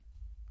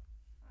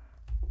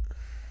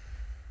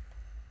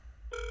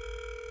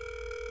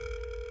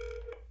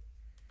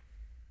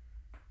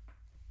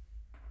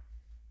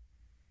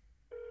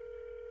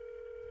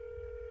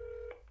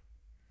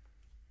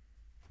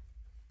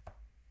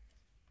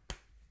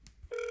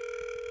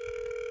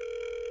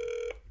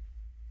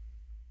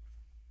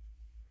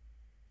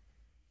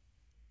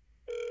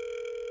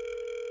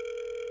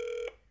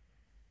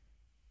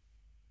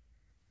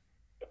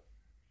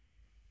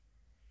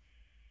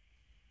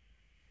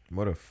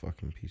What a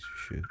fucking piece of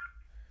shit.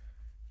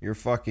 You're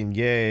fucking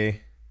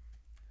gay.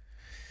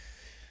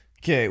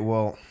 Okay,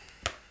 well.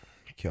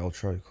 Okay, I'll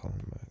try to call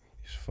him back.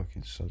 He's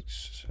fucking son of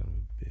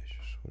a bitch.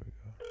 I swear to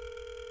God.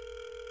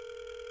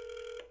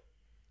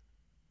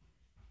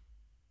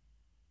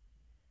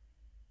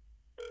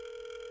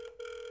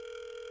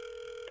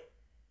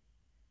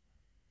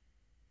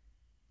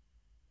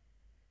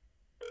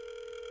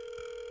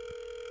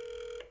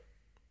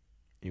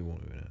 He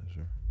won't even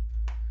answer.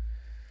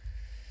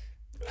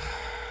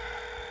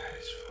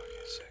 He's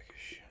fucking sick as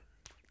shit.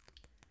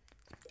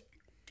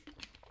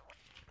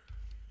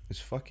 This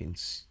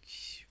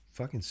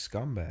fucking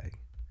scumbag.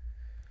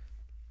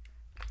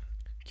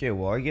 Okay,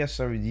 well, I guess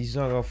he's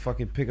not gonna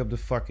fucking pick up the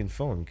fucking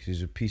phone because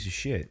he's a piece of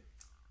shit.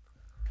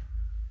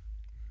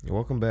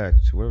 Welcome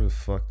back to whatever the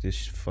fuck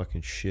this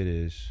fucking shit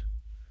is.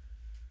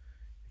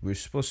 We're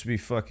supposed to be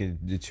fucking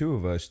the two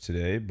of us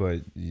today,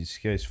 but this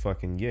guy's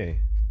fucking gay.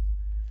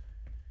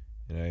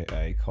 And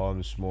I called him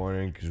this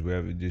morning because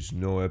there's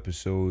no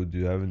episode.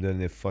 I haven't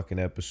done a fucking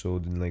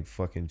episode in like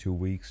fucking 2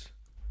 weeks.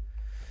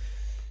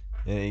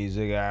 And he's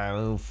like, I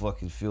don't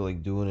fucking feel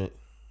like doing it.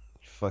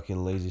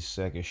 Fucking lazy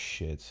sack of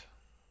shit.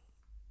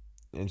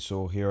 And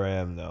so here I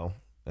am now.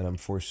 And I'm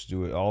forced to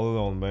do it all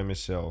alone by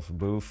myself.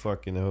 Boo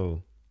fucking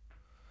who.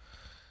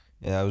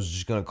 And I was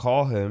just gonna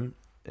call him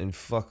and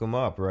fuck him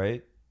up,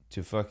 right?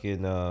 To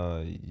fucking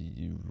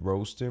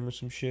roast him or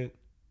some shit.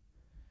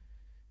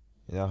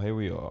 And now here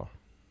we are.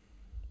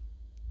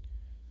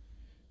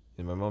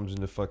 And my mom's in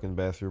the fucking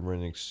bathroom right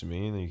next to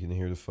me, and you can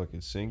hear the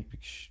fucking sink.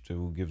 Because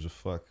who gives a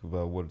fuck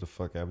about what the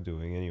fuck I'm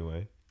doing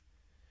anyway?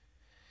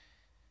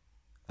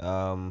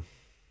 But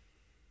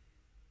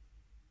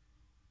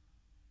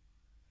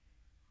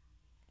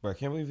I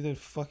can't believe he didn't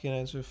fucking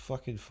answer the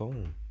fucking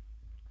phone.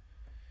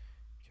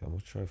 Okay, I'm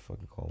gonna try to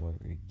fucking call him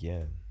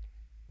again.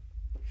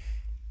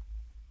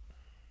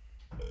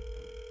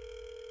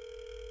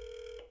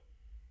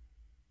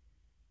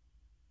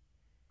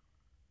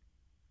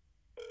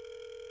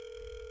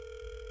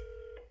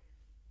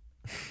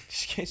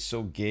 This guy's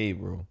so gay,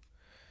 bro.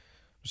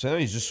 So I know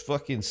he's just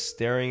fucking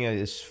staring at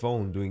his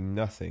phone, doing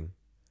nothing.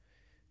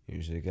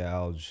 He's like,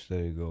 I'll just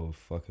let it go.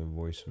 Fucking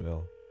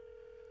voicemail.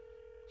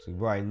 It's like,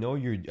 bro, I know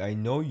you're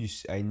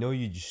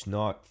just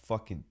not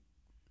fucking.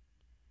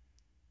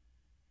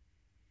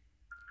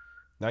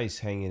 Now he's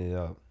hanging it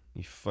up.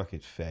 You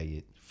fucking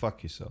faggot.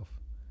 Fuck yourself.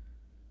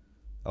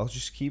 I'll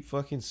just keep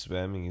fucking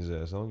spamming his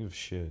ass. I don't give a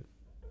shit.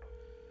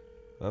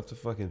 I'll have to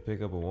fucking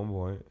pick up at one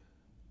point.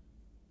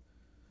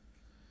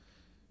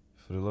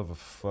 For the love of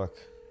fuck.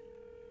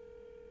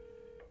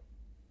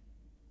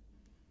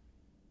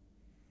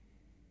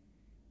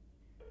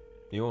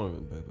 You won't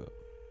even pick up.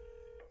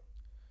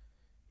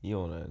 You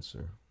won't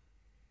answer.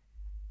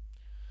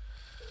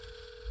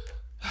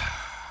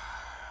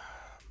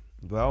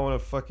 But I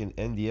want to fucking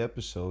end the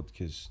episode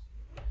because,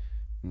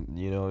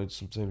 you know, it's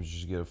sometimes you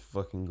just gotta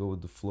fucking go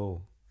with the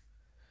flow.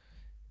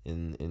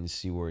 And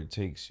see where it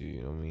takes you,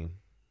 you know what I mean?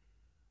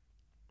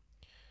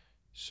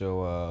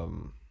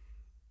 So,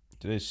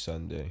 today's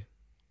Sunday.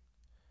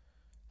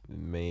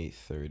 May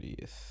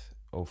 30th.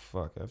 Oh,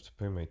 fuck. I have to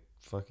pay my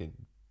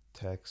fucking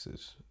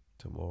taxes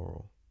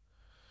tomorrow.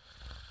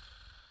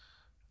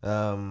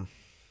 May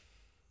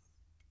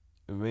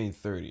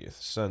 30th.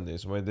 Sunday.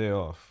 It's my day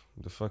off.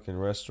 The fucking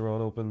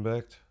restaurant opened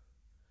back.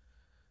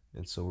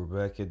 And so we're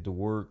back at the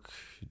work.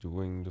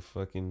 Doing the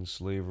fucking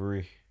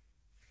slavery.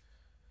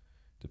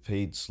 The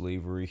paid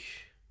slavery.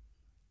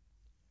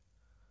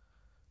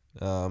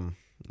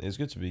 It's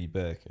good to be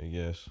back, I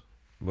guess.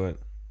 But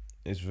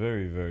it's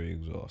very, very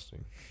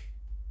exhausting.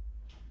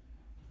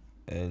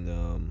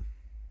 And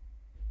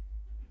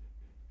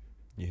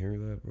you hear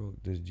that, bro?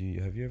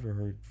 Have you ever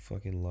heard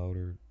fucking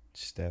louder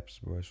steps,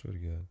 bro? I swear to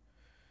God.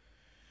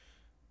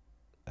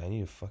 I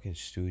need a fucking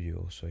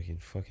studio so I can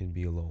fucking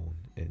be alone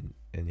and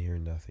hear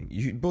nothing.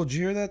 Bro, did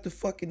you hear that?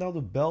 Now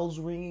the bells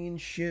ringing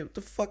and shit. What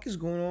the fuck is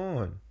going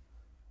on?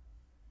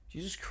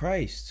 Jesus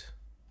Christ.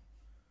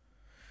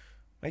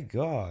 My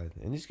God.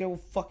 And this guy will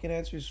fucking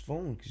answer his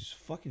phone because he's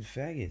a fucking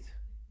faggot.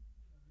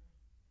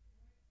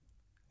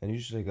 And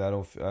he's just like, I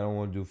don't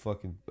want to do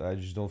fucking, I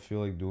just don't feel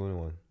like doing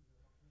one.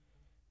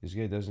 This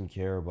guy doesn't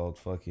care about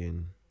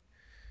fucking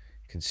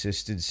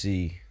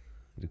consistency,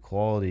 the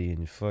quality,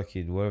 and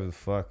fucking whatever the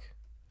fuck.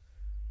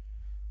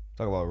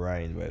 Talk about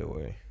Ryan, by the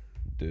way.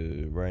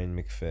 The Ryan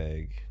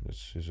McFag.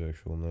 That's his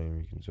actual name.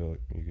 You can tell.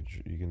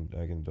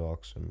 I can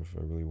dox him if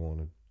I really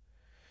wanted.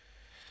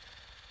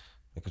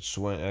 I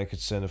could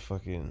send a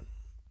fucking.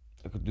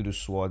 I could do the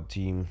SWAT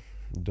team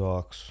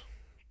dox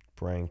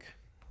prank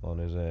on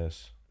his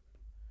ass.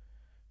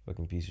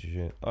 Fucking piece of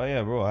shit. Oh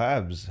yeah, bro.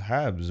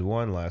 Habs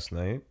won last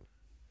night.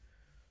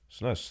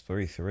 So now it's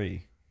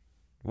 3-3.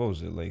 What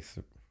was it like?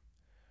 It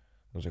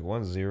was like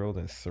 1-0,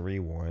 then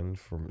 3-1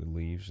 from the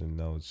Leafs, and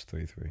now it's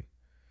 3-3.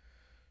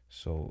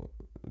 So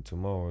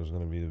tomorrow is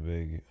gonna be the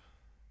big.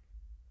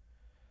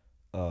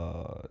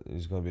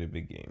 It's gonna be the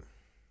big game.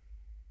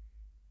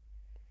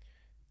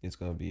 It's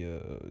gonna be a,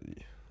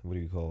 what do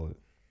you call it?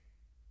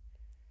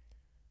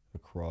 A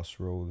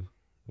crossroad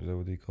Is that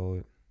what they call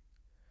it?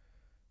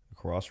 A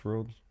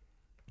crossroads?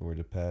 Where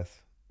the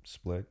path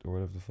split or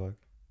whatever the fuck?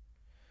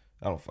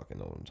 I don't fucking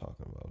know what I'm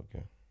talking about,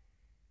 okay?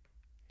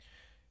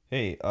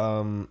 Hey, I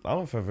don't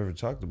know if I've ever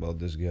talked about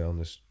this guy on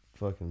this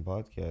fucking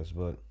podcast,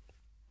 but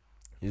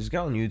there's this guy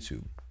on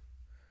YouTube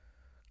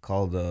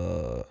called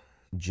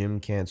Jim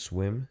Can't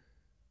Swim.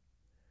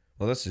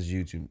 Well, that's his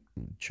YouTube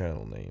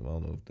channel name. I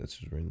don't know if that's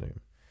his real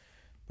name.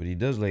 But he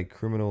does like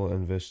criminal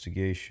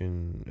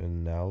investigation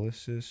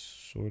analysis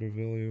sort of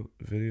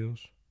videos.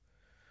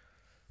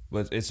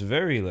 But it's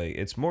very like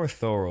it's more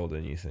thorough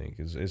than you think.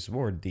 It's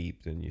more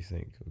deep than you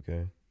think,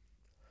 okay?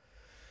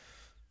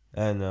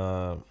 And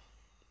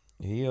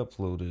he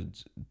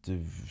uploaded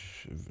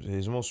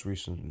his most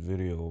recent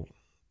video,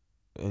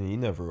 and he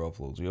never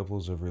uploads. He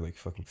uploads every like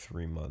fucking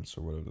 3 months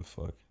or whatever the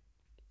fuck.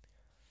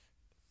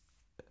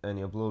 And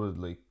he uploaded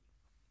like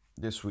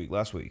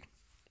last week,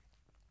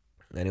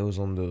 and it was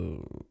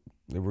on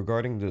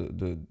regarding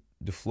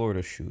the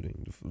Florida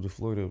shooting, the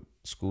Florida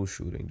school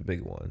shooting, the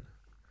big one,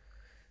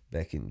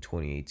 back in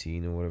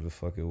 2018 or whatever the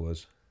fuck it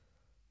was.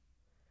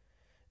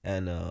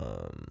 And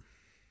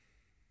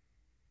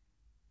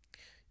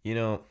you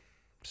know,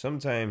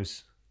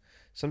 sometimes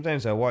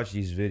I watch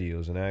these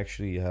videos and I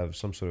actually have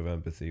some sort of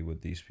empathy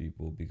with these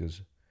people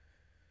because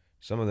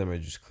some of them are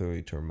just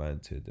clearly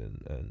tormented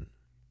and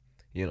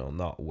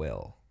not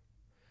well.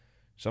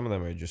 Some of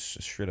them are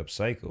just straight up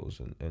psychos,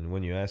 and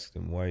when you ask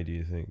them why do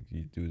you think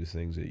you do the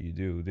things that you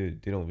do, they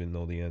don't even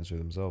know the answer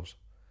themselves.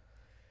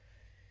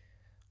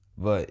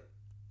 But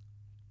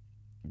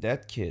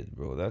that kid,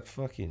 bro, that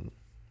fucking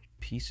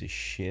piece of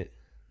shit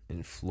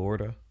in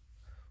Florida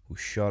who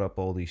shot up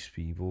all these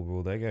people,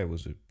 bro, that guy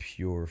was a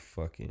pure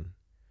fucking,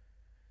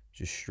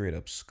 just straight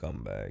up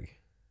scumbag.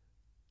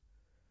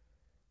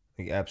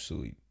 Like,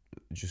 absolutely,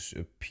 just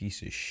a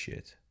piece of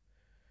shit.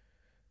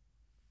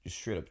 Just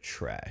straight up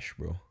trash,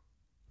 bro.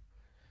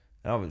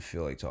 I don't even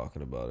feel like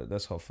talking about it.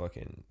 That's how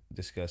fucking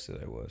disgusted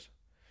I was.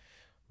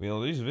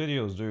 These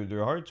videos,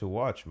 they're hard to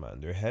watch, man.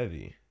 They're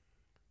heavy.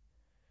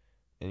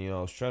 And, I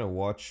was trying to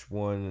watch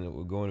one and it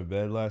was going to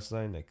bed last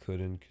night and I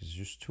couldn't because it's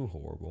just too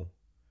horrible.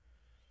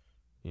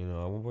 At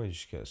one point you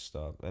just gotta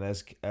stop. And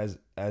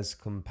as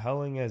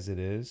compelling as it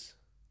is,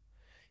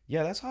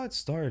 yeah, that's how it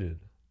started.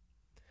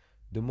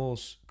 The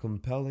most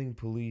compelling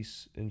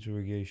police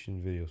interrogation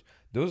videos.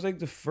 Those like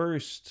the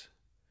first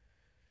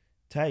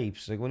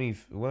types. Like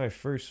when I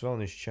first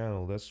found his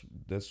channel,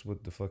 that's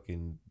what the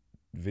fucking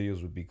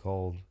videos would be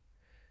called.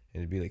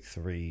 And it'd be like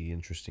 3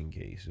 interesting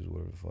cases,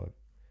 whatever the fuck.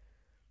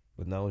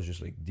 But now it's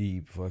just like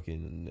deep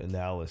fucking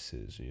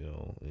analysis,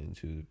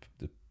 into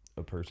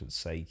a person's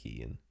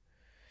psyche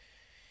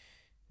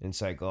and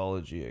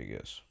psychology, I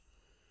guess.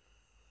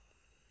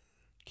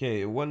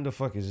 Okay, when the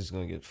fuck is this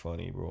gonna get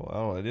funny, bro? I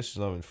don't know. This is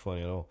not even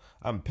funny at all.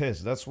 I'm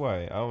pissed. That's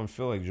why I don't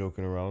feel like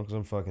joking around because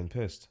I'm fucking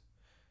pissed.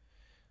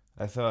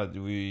 I thought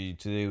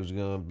today was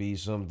gonna be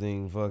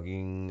something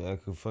fucking. I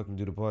could fucking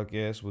do the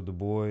podcast with the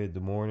boy at the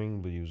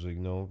morning, but he was like,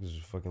 no, because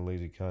he's a fucking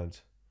lazy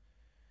cunt.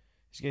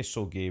 This guy's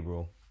so gay,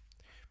 bro.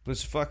 But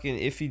it's fucking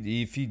if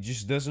he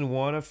just doesn't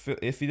wanna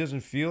if he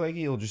doesn't feel like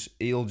it,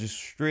 he'll just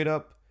straight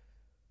up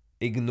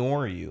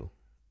ignore you,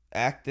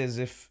 act as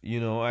if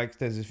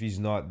he's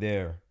not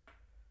there.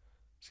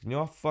 So you know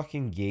how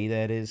fucking gay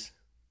that is?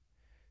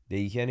 That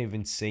you can't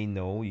even say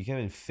no, you can't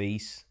even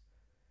face,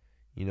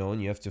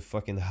 and you have to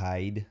fucking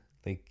hide.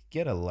 Like,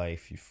 get a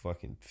life, you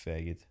fucking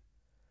faggot.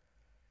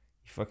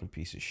 You fucking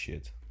piece of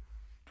shit.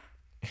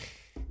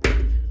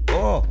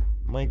 Oh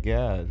my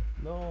god.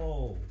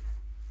 No.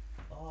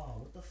 Oh,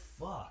 what the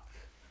fuck?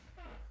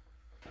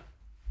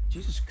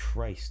 Jesus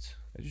Christ.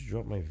 I just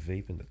dropped my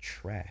vape in the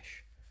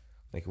trash.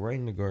 Like, right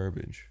in the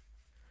garbage.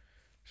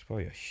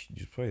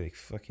 There's probably like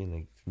fucking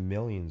like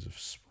millions of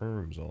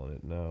sperms on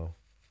it now.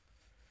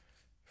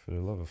 For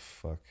the love of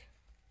fuck.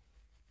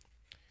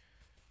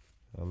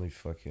 I'll need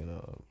fucking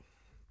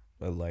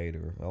a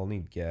lighter. I'll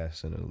need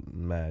gas and a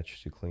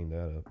match to clean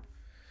that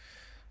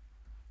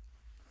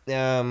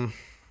up.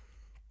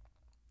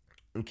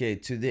 Okay,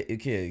 today.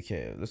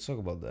 Okay. Let's talk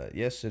about that.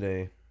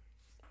 Yesterday,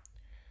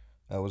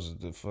 I was at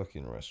the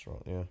fucking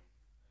restaurant, yeah.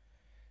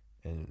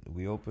 And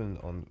we opened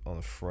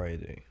on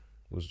Friday.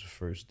 Was the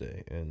first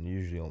day, and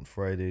usually on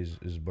Fridays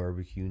is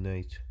barbecue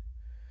night,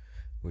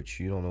 which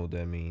you don't know what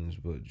that means,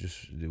 but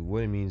just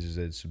what it means is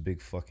that it's a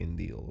big fucking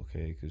deal,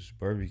 okay? Because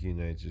barbecue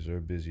night is our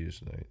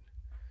busiest night.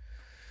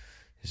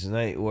 It's a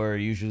night where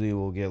usually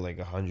we'll get like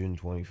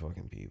 120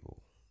 fucking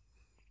people.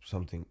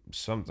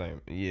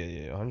 Sometime,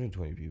 yeah,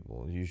 120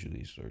 people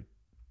usually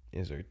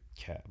is our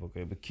cap,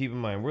 okay? But keep in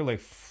mind, we're like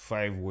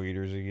 5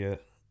 waiters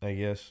I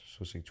guess,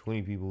 so it's like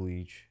 20 people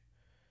each.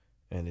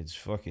 And it's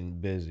fucking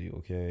busy,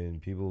 okay?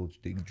 And people,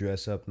 they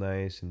dress up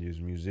nice, and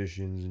there's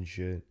musicians and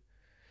shit.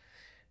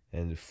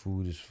 And the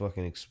food is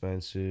fucking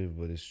expensive,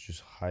 but it's just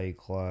high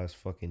class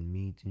fucking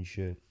meat and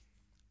shit.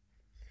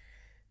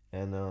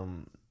 And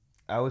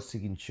I was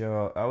in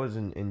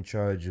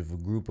charge of a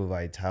group of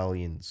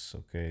Italians,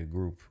 okay? A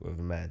group of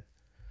men.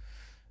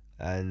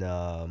 And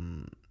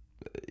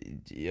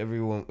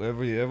everyone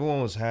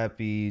was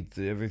happy.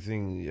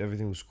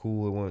 Everything was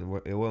cool.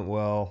 It went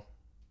well.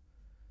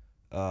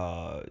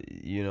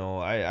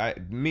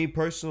 Me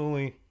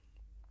personally,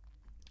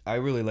 I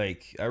really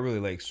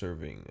like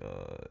serving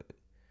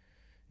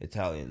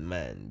Italian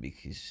men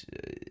because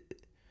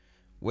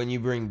when you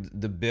bring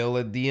the bill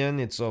at the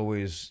end, it's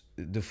always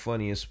the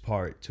funniest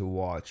part to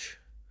watch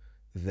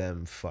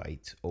them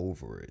fight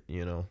over it,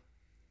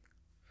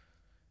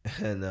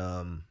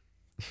 And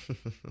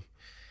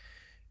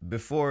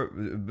before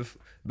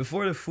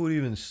before the food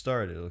even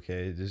started,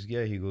 okay, this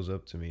guy he goes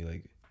up to me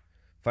like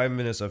 5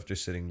 minutes after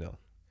sitting down.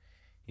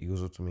 He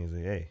goes up to me and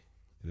says,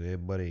 "Hey,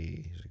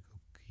 buddy."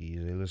 He's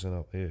like, "Listen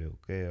up here,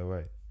 okay, all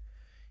right."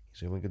 He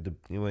said, when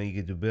you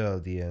get the bill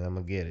at the end, I'm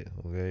gonna get it,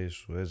 okay?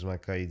 So that's my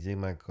card. You take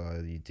my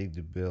card. You take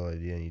the bill at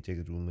the end. You take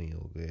it with me,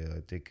 okay?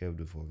 I take care of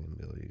the fucking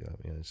bill. You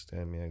got me?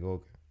 Understand me? I go,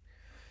 okay.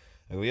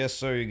 I go, yes,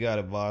 sir. You got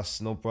it, boss.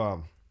 No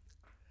problem.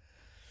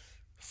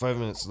 5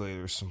 minutes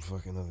later, some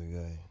fucking other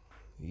guy.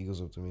 He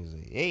goes up to me and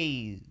says,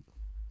 hey,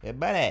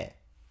 buddy.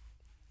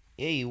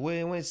 Hey,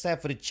 when it's time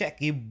for the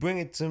check, you bring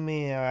it to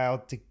me. I'll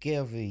take care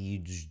of it. You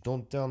just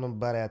don't tell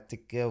nobody. I'll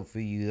take care of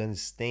it. You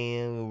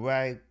understand? All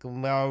right?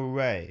 Come on, all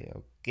right.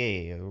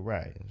 Okay, all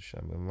right.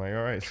 I'm like,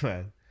 all right,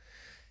 man.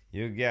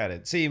 You got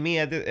it. See,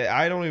 me,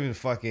 I don't even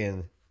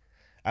fucking.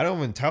 I don't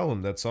even tell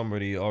them that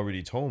somebody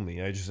already told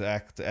me. I just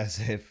act as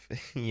if,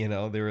 they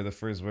were the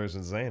first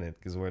person saying it.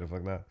 Because why the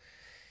fuck not?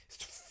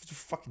 It's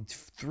fucking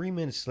 3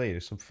 minutes later,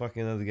 some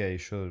fucking other guy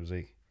showed up. Was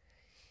like,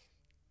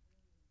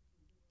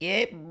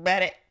 yeah,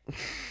 buddy.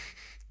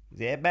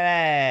 Yeah,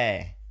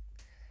 buddy.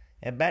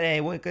 Yeah, buddy,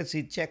 when you can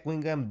see check, when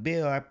you got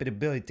bill, I pay the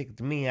bill, you take it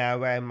to me. I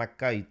ride in my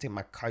car, you take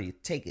my car, you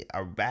take it.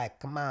 All right,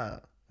 come on.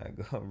 I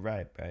go, all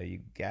right, bro, you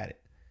got it.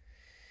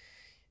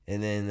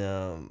 And then,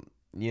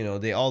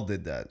 they all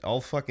did that. All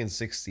fucking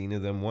 16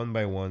 of them, one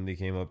by one, they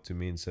came up to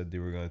me and said they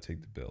were going to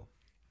take the bill.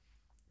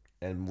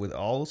 And with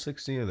all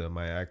 16 of them,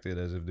 I acted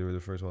as if they were the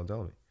first one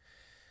telling me.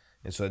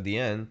 And so at the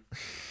end,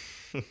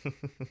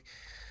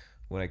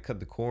 when I cut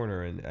the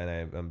corner and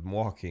I'm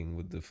walking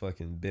with the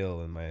fucking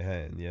bill in my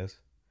hand, yes,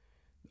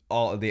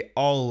 they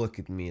all look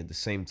at me at the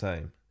same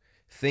time,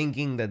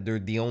 thinking that they're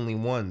the only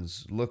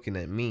ones looking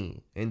at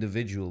me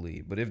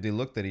individually. But if they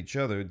looked at each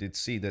other, they'd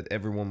see that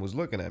everyone was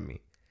looking at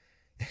me.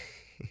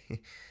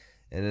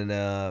 And then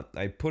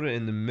I put it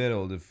in the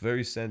middle, the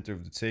very center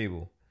of the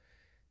table.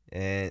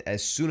 And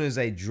as soon as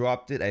I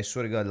dropped it, I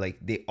swear to God, like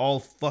they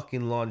all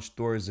fucking launched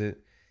towards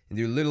it. And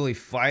they're literally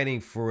fighting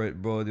for it,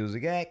 bro. They was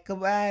like, hey,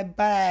 come on,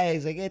 bye.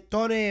 He's like, hey,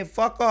 Tony,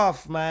 fuck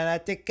off, man. I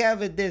take care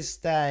of it this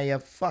time. You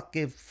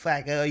fucking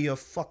fucker. You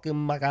fucking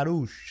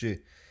macarouche.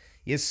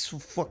 You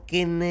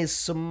fucking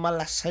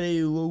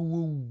malasari.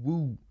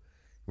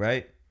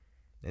 Right?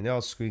 And they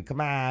all scream,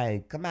 come on, hey,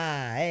 hey, come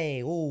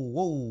on,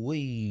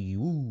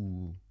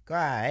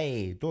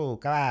 hey, tu,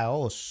 come on,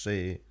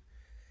 osse.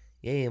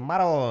 Hey,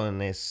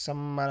 marone,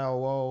 samaro,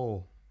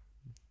 whoa.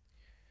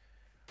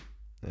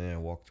 And I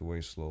walked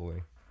away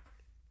slowly.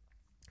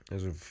 It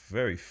was a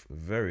very,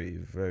 very,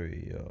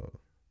 very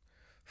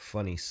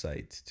funny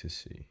sight to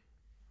see.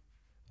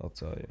 I'll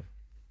tell you.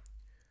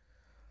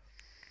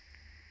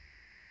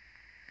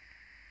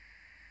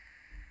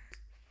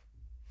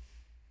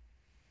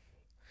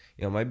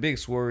 My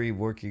biggest worry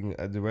working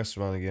at the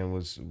restaurant again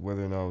was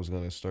whether or not I was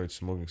going to start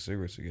smoking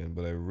cigarettes again,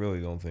 but I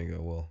really don't think I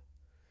will.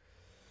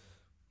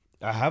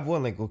 I have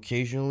one like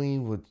occasionally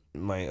with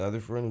my other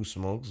friend who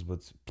smokes,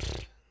 but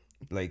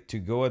like to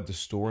go at the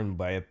store and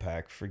buy a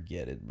pack,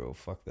 forget it, bro.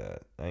 Fuck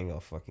that. I ain't gonna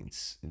fucking.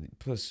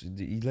 Plus,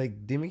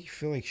 like they make you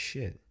feel like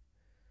shit.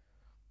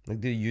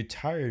 Like you're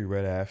tired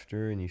right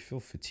after, and you feel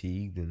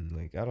fatigued, and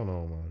like I don't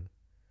know, man.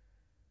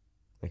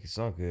 Like it's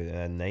not good. And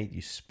at night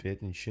you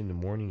spit and shit. In the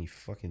morning you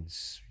fucking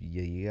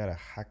you got a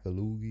hack a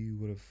loogie.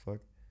 What the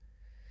fuck?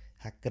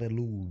 Hack a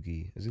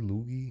loogie. Is it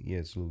loogie? Yeah,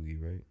 it's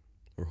loogie, right?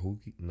 Or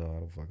hoogie? No, I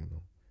don't fucking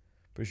know.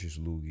 Pretty sure it's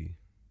loogie.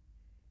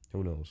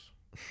 Who knows?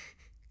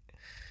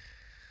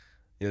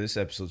 Yeah, this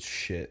episode's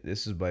shit.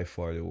 This is by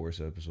far the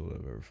worst episode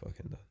I've ever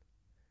fucking done.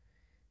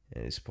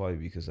 And it's probably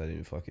because I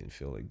didn't fucking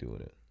feel like doing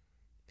it.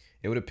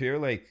 It would appear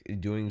like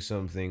doing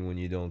something when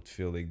you don't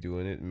feel like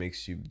doing it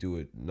makes you do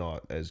it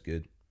not as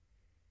good.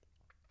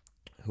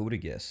 Who would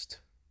have guessed?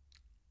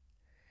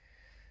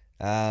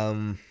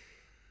 Yeah,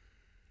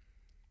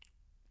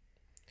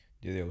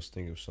 I was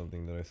thinking of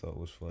something that I thought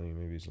was funny.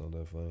 Maybe it's not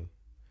that funny.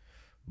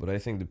 But I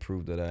think to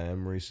prove that I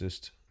am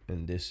racist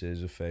and this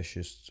is a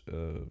fascist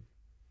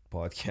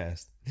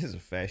podcast. This is a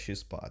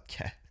fascist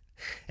podcast.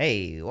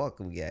 Hey,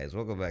 welcome guys.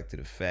 Welcome back to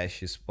the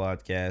Fascist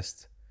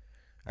Podcast.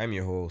 I'm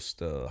your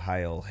host,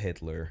 Heil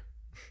Hitler.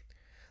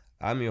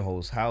 I'm your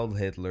host. Heil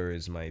Hitler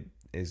is my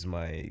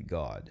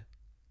god.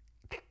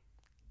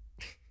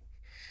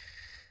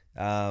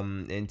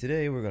 And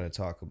today we're gonna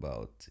talk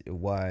about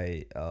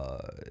why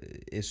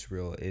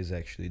Israel is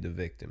actually the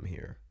victim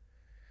here,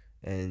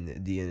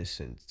 and the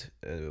innocent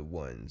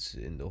ones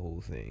in the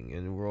whole thing.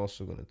 And we're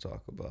also gonna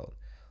talk about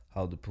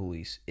how the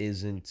police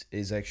is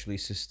actually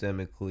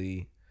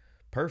systemically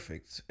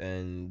perfect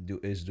and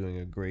is doing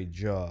a great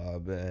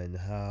job, and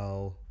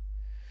how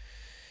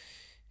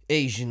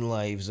Asian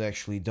lives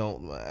actually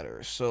don't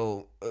matter.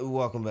 So,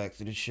 welcome back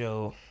to the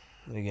show.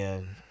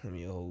 Again, I'm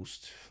your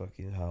host,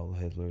 fucking Heil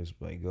Hitler is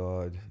my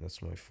god.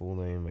 That's my full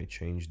name. I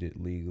changed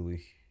it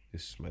legally.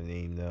 This is my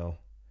name now.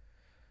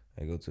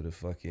 I go to the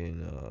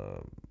fucking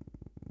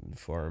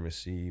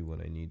pharmacy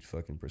when I need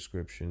fucking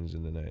prescriptions,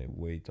 and then I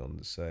wait on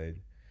the side.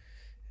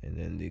 And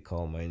then they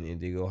call my name.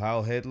 They go,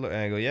 Heil Hitler?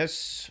 And I go,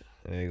 yes.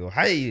 And I go,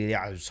 hi,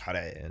 yes,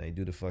 and I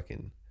do the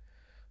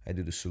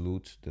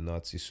salute, the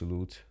Nazi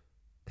salute.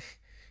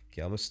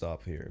 Okay, I'm gonna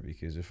stop here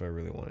because if I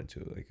really wanted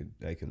to,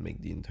 I could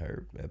make the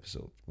entire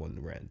episode one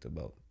rant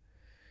about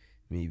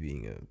me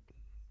being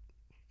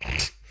a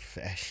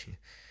fashion.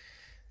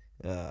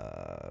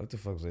 What the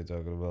fuck was I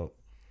talking about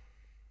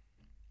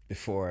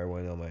before I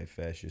went on my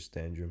fascist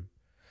tantrum?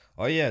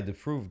 Oh yeah, the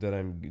proof that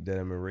I'm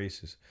a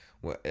racist.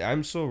 Well,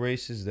 I'm so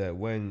racist that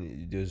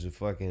when there's a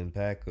fucking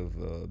pack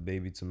of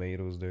baby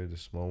tomatoes there, the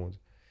small ones,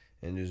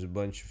 and there's a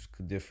bunch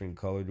of different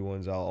colored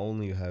ones, I'll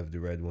only have the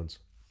red ones.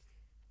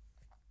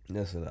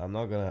 Listen, I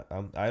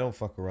don't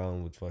fuck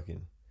around with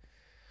fucking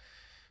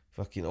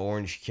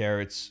orange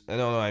carrots.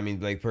 No, I mean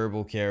like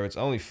purple carrots.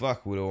 I only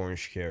fuck with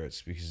orange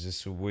carrots because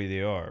that's the way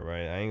they are,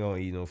 right? I ain't gonna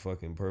eat no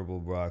fucking purple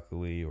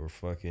broccoli or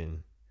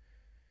fucking,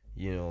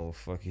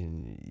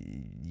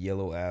 fucking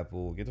yellow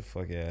apple. Get the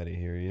fuck out of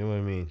here. You know what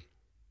I mean?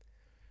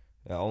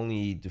 I only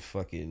eat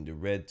the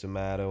red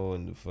tomato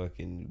and the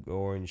fucking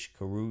orange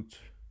carrot.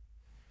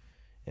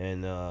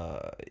 And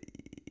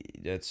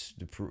that's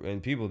the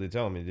and people, they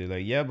tell me, they're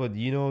like, yeah, but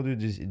the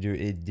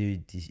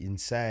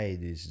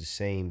inside is the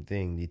same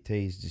thing, they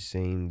taste the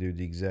same, they're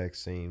the exact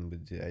same. But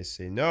I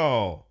say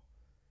no,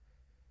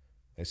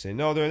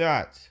 they're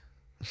not.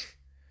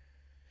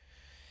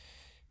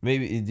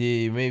 Maybe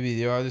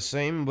they are the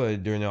same,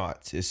 but they're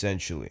not.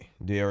 Essentially,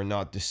 they are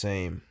not the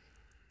same,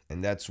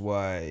 and that's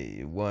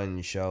why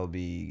one shall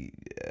be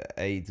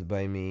ate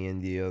by me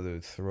and the other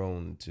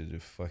thrown to the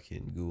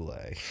fucking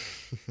gulag.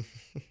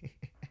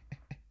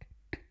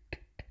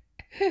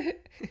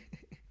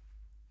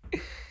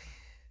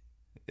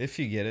 If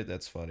you get it,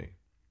 that's funny.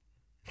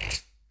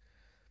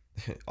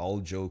 All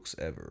jokes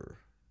ever.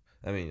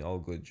 I mean, all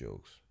good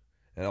jokes.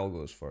 And I'll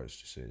go as far as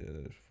to say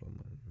that it's fun.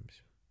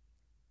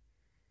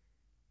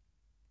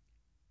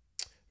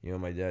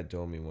 My dad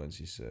told me once,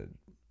 he said,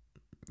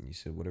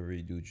 whatever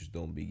you do, just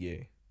don't be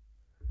gay.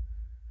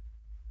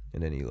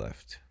 And then he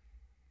left.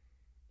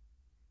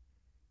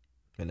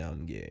 And now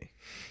I'm gay.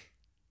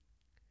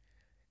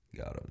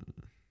 Got him.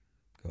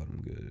 Got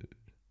him good.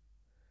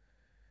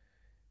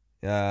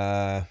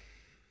 I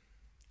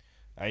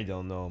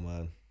don't know,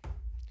 man.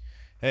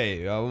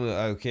 Hey,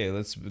 okay,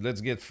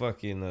 let's get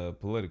fucking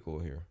political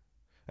here.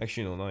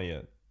 Actually, no, not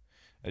yet.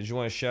 I just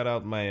want to shout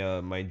out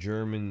my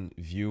German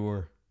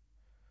viewer,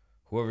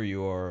 whoever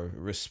you are.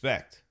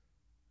 Respect.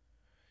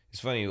 It's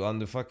funny, on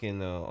the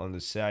fucking on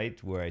the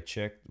site where I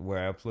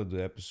upload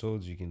the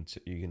episodes, you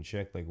can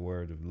check like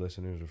where the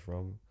listeners are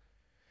from,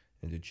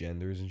 and the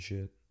genders and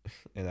shit.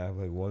 And I have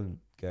like one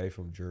guy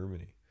from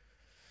Germany.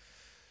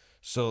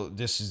 So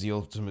this is the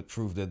ultimate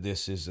proof that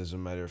this is, as a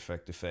matter of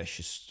fact, a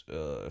fascist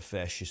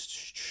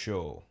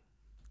show.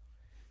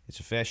 It's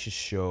a fascist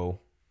show,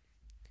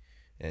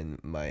 and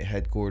my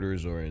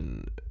headquarters are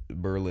in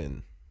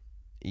Berlin,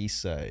 East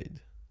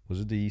Side.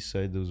 Was it the East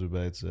Side that was the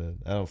bad side?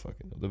 I don't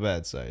fucking know. The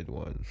bad side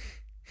one.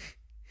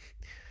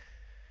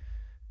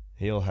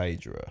 Hail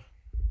Hydra.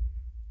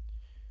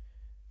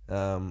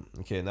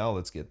 Okay, now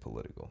let's get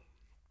political.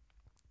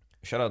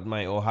 Shout out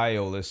my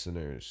Ohio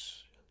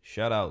listeners.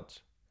 Shout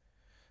out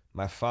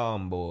my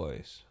farm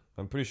boys.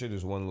 I'm pretty sure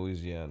there's one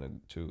Louisiana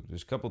too.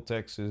 There's a couple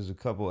Texas, a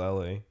couple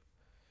LA.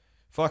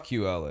 Fuck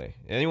you, LA.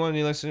 Anyone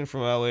listening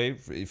from LA,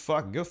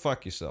 go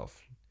fuck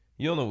yourself.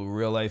 You don't know what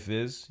real life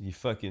is. You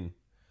fucking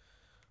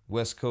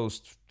West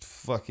Coast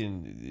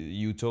fucking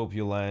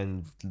utopia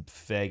land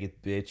faggot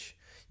bitch.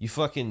 You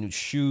fucking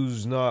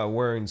shoes not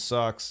wearing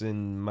socks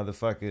and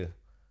motherfucker.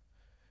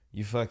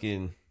 You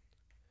fucking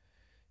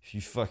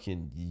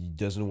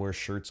doesn't wear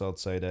shirts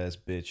outside ass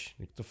bitch.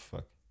 What the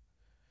fuck?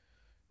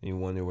 And you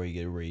wonder why you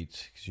get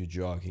raped because you're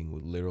jogging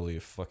with literally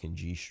a fucking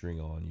G-string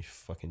on, you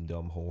fucking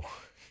dumb whore.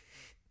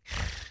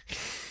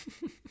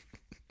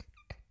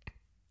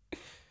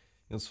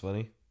 It's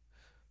funny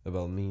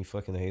about me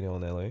fucking hating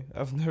on LA.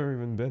 I've never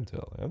even been to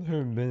LA. I've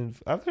never been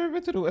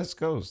to the West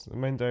Coast in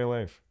my entire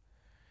life.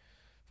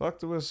 Fuck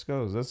the West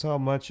Coast. That's how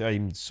much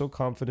I'm so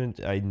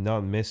confident I'm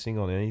not missing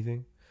on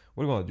anything.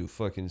 What do you want to do?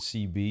 Fucking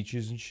see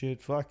beaches and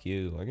shit? Fuck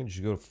you. I can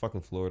just go to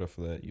fucking Florida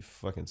for that, you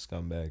fucking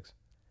scumbags.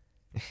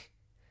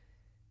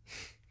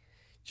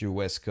 It's your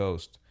West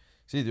Coast.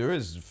 See, there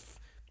is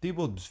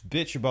people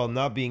bitch about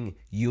not being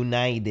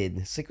united.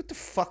 It's like, what the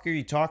fuck are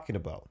you talking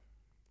about?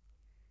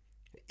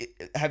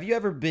 Have you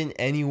ever been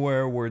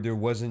anywhere where there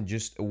wasn't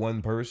just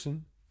one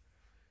person?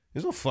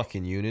 There's no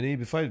fucking unity.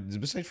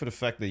 Besides for the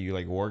fact that you're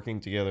like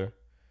working together,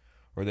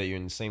 or that you're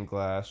in the same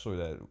class,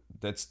 or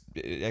that's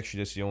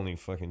the only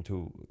fucking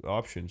two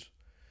options.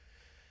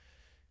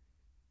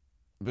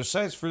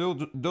 Besides, for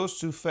those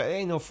two,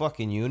 ain't no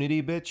fucking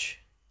unity, bitch.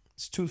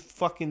 It's two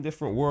fucking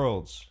different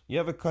worlds. You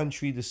have a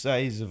country the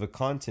size of a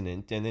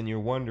continent, and then you're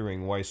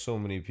wondering why so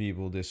many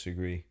people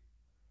disagree.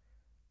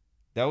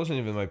 That wasn't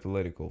even my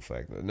political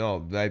fact. No,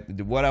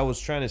 what I was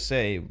trying to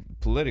say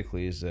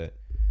politically is that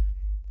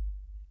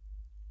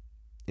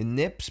in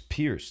nips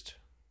pierced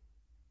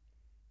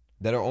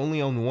that are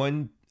only on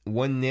one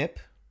nip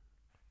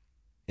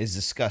is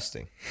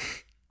disgusting.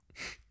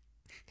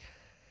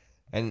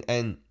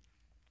 and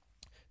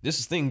this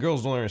is the thing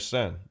girls don't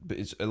understand, but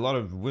it's a lot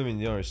of women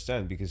don't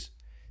understand because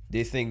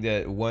they think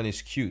that one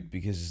is cute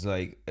because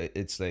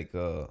it's like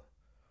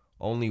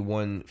only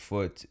 1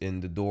 foot in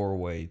the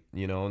doorway,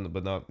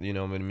 but not, you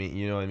know what I mean.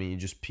 You know what I mean. You're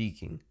just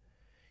peeking.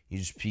 You're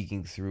just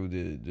peeking through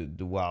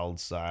the wild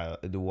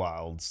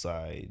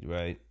side,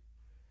 right?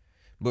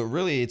 But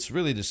really, it's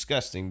really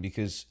disgusting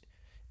because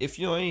if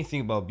you know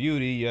anything about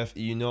beauty,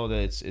 you know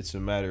that it's a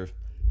matter of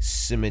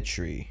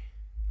symmetry.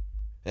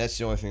 That's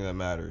the only thing that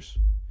matters.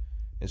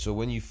 And so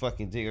when you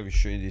fucking take off your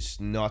shirt, it's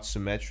not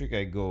symmetric.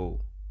 I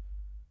go,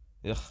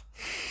 ugh.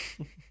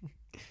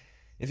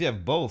 If you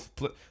have both,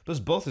 plus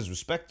both is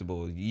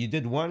respectable. You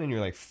did one and you're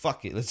like,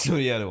 fuck it, let's do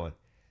the other one.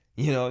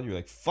 You're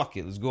like, fuck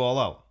it, let's go all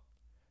out.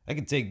 I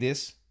can take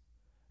this.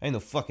 I ain't no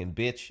fucking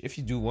bitch. If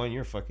you do one,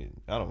 you're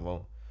fucking, I don't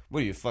know.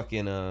 What are you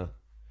fucking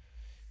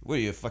what are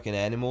you, a fucking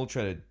animal?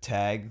 Try to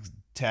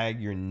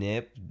tag your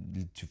nip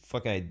to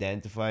fucking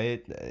identify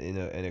it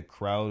in a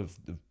crowd of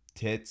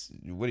tits?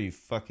 What are you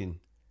fucking?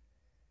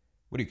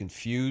 What are you,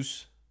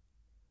 confused?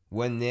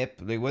 One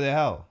nip? Like, what the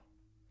hell?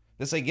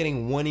 That's like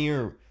getting one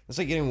ear. That's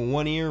like getting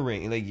one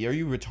earring. Like, are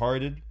you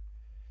retarded?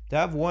 To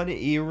have one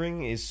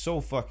earring is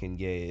so fucking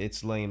gay.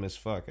 It's lame as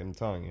fuck. I'm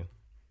telling you.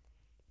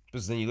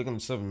 Because then you look at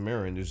yourself in the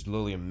mirror and there's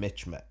literally a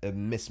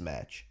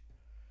mismatch.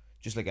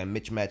 Just like I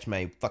mismatch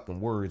my fucking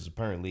words,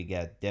 apparently.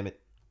 God damn it.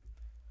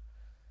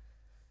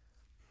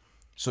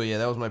 So yeah,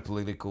 that was my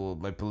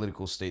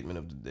political statement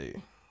of the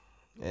day.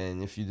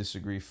 And if you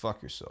disagree,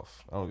 fuck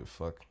yourself. I don't give a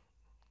fuck.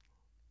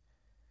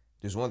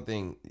 There's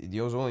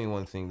only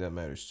one thing that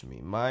matters to me.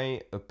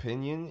 My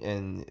opinion,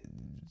 and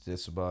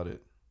that's about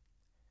it.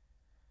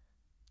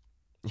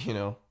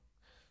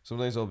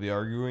 Sometimes I'll be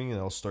arguing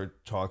and I'll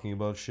start talking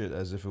about shit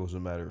as if it was a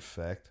matter of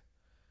fact.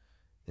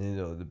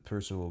 And the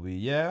person will be,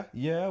 yeah,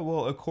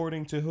 well,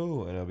 according to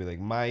who? And I'll be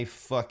like, my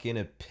fucking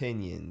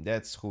opinion.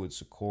 That's who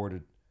it's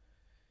accorded.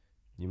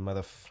 You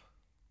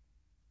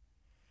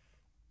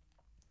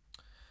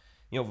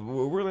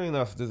weirdly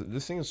enough, the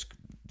thing is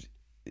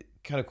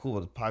kind of cool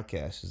about the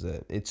podcast is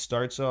that it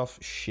starts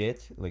off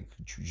shit, like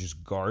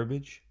just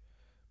garbage.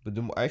 But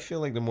I feel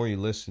like the more you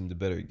listen, the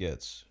better it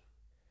gets.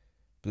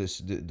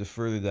 The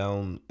further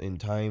down in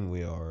time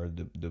we are,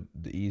 the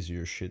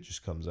easier shit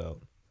just comes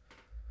out.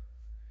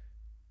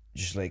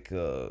 Just like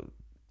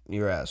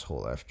your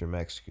asshole after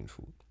Mexican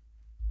food.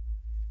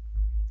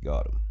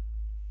 Got him.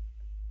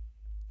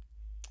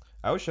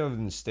 I wish I lived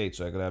in the States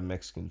so I could have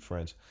Mexican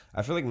friends.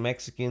 I feel like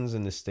Mexicans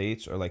in the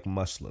States are like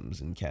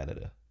Muslims in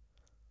Canada.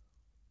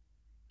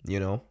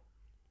 They're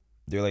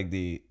like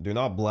they're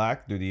not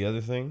black, they're the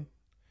other thing.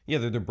 Yeah,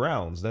 they're the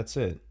browns, that's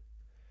it.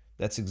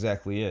 That's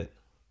exactly it.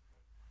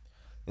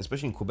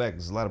 Especially in Quebec,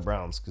 there's a lot of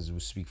browns because we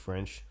speak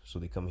French, so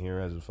they come here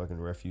as a fucking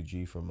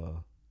refugee from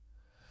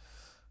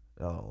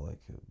I don't know, like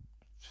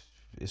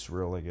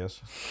Israel, I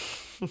guess.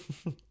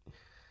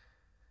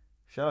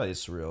 Shout out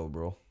Israel,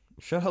 bro.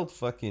 Shout out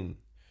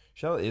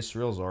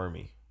Israel's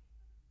army.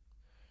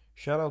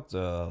 Shout out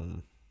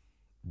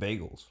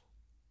bagels.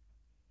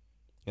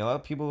 A lot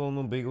of people don't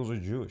know bagels are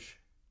Jewish.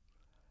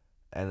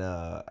 And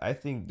I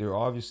think they're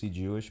obviously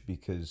Jewish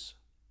because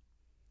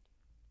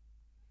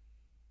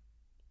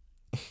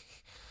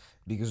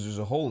there's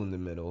a hole in the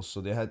middle.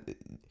 So they had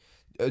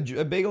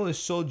a bagel is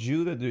so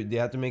Jew that they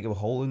had to make a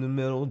hole in the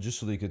middle just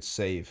so they could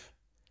save.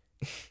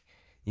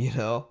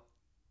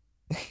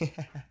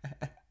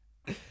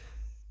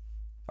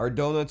 Are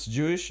donuts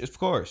Jewish? Of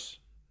course.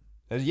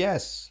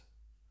 Yes.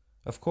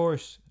 Of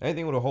course.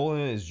 Anything with a hole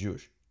in it is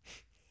Jewish.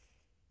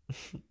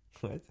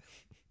 What?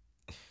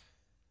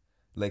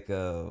 Like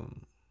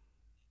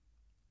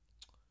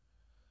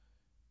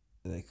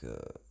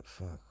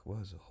fuck, what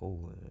has a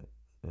hole in it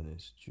and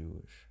it's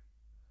Jewish?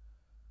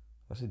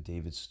 I said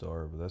David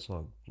Starr, but that's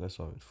not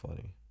even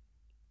funny.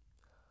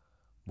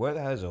 What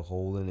has a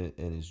hole in it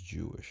and is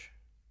Jewish?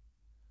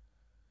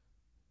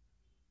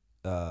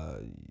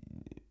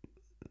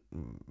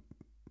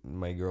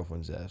 My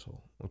girlfriend's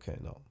asshole. Okay,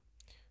 no.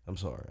 I'm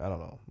sorry. I don't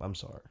know. I'm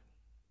sorry.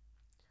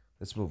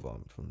 Let's move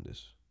on from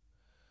this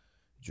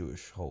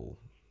Jewish hole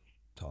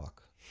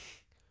talk.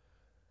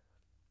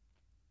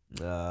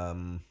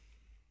 I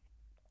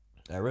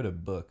read a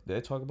book. Did I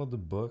talk about the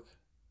book?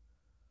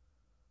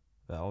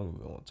 I don't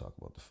even want to talk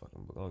about the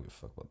fucking book. I don't give a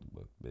fuck about the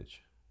book, bitch.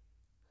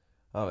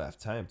 I don't have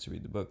time to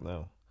read the book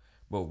now.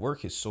 But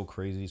work is so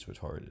crazy, it's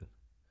retarded.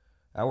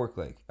 I worked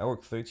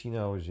 13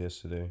 hours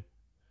yesterday.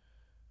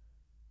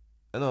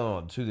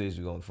 No, 2 days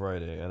ago on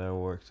Friday, and I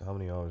worked how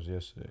many hours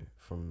yesterday?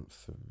 From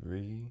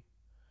 3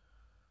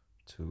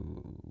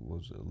 to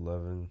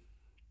 11,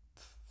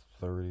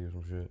 30 or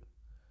some shit.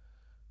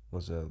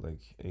 What's that,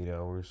 like 8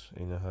 hours,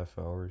 8.5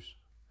 hours,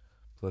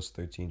 plus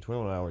 13,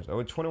 21 hours. I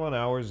went 21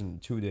 hours in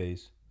 2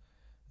 days,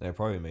 and I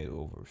probably made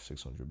over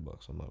 $600. I'm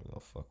not even gonna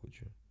fuck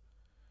with you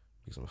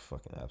because I'm a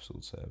fucking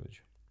absolute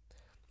savage.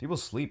 People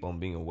sleep on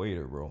being a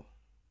waiter, bro.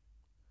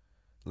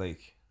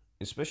 Like,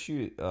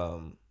 especially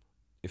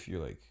if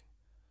you're like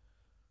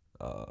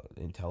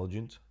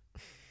intelligent.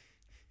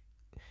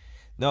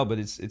 No, but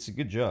it's a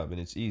good job and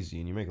it's easy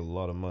and you make a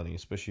lot of money,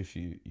 especially if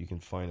you can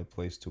find a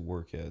place to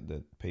work at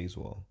that pays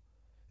well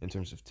in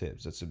terms of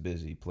tips. That's a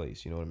busy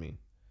place, you know what I mean?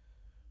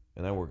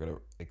 And I work at an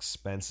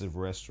expensive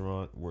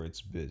restaurant where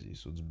it's busy,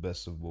 so it's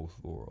best of both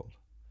worlds.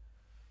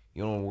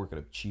 You don't want to work at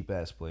a cheap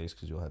ass place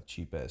because you'll have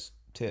cheap ass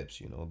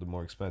tips. You know, the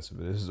more expensive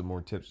it is, the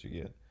more tips you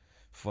get.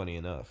 Funny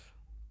enough,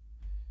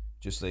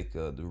 just like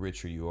the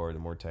richer you are, the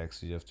more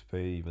taxes you have to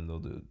pay, even though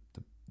the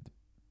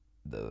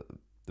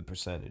the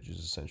percentage is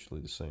essentially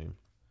the same.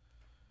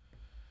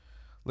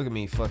 Look at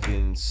me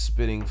fucking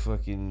spitting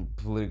fucking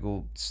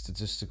political,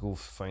 statistical,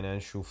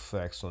 financial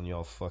facts on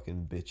y'all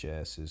fucking bitch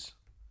asses.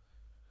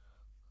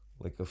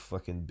 Like a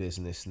fucking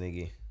business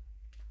nigga.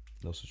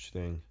 No such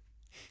thing.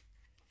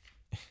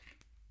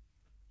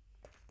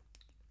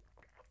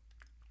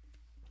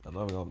 I'm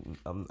not gonna.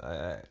 I'm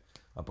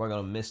probably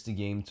gonna miss the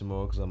game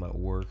tomorrow because I'm at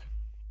work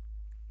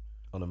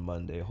on a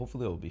Monday.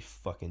 Hopefully, I'll be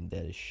fucking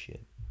dead as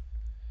shit.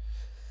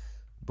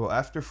 Bro,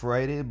 after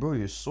Friday, bro,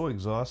 you're so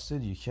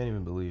exhausted you can't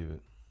even believe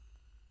it.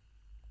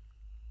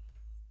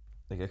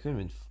 Like I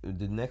couldn't even.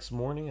 The next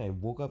morning, I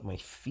woke up, my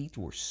feet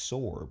were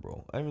sore,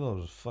 bro. I didn't even know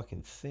it was a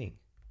fucking thing.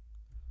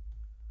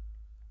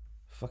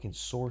 Fucking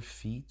sore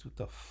feet? What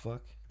the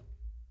fuck?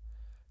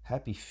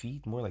 Happy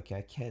feet? More like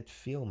I can't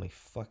feel my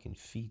fucking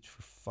feet,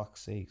 for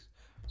fuck's sakes.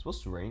 It's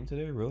supposed to rain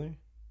today, really?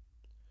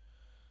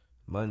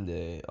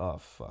 Monday, oh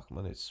fuck,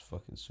 Monday's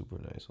fucking super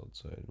nice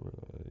outside. We're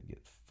gonna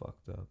get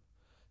fucked up.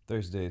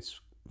 Thursday,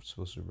 it's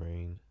supposed to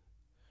rain.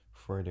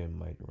 Friday, it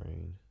might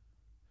rain.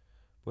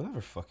 But it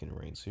never fucking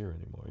rains here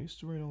anymore. It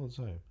used to rain all the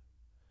time.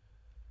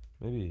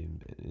 Maybe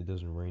it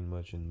doesn't rain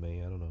much in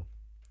May, I don't know.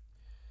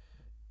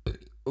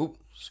 Oh,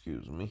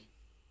 excuse me.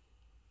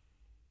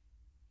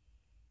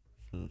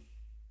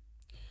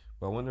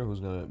 But I wonder who's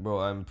gonna. Bro,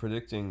 I'm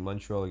predicting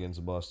Montreal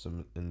against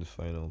Boston in the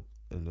final.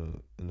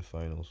 In the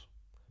finals.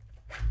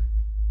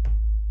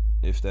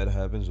 If that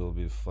happens, it'll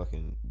be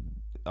fucking.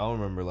 I don't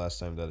remember last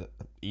time that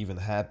even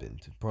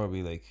happened.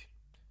 Probably like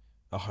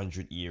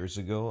 100 years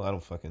ago. I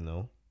don't fucking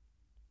know.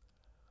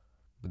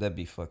 But that'd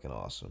be fucking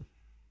awesome.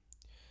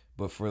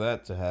 But for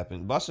that to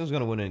happen, Boston's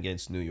gonna win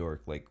against New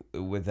York, like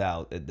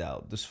without a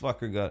doubt. This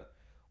fucker got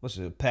what's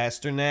it,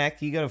 Pasternak?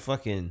 He got a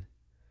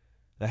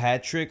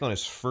hat trick on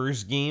his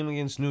first game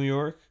against New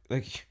York.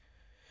 Like,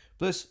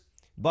 plus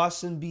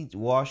Boston beat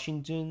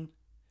Washington,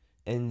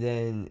 and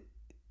then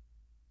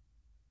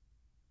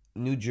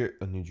New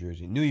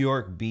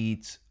York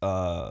beat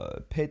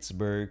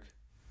Pittsburgh.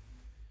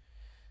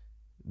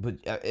 But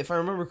if I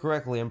remember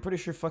correctly, I'm pretty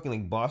sure fucking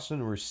like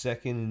Boston were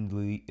second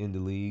in the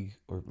league,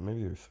 or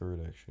maybe they're third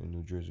actually.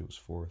 New Jersey was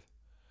fourth,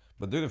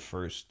 but they're the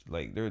first.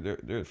 Like they're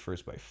the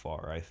first by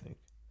far, I think,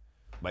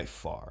 by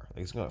far.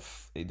 Like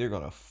they're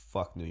gonna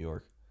fuck New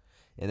York.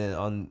 And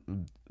then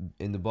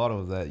in the bottom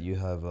of that you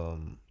have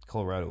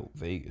Colorado,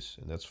 Vegas,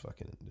 and that's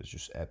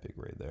just epic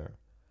right there.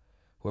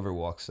 Whoever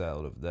walks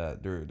out of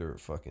that, they're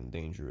fucking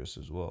dangerous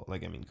as well.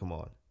 Like I mean, come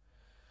on,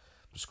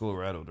 just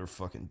Colorado, they're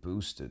fucking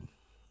boosted.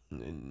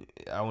 And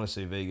I want to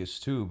say Vegas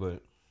too,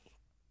 but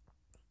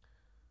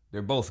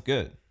they're both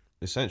good.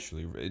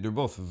 Essentially, they're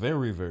both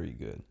very very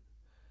good.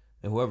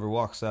 And whoever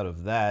walks out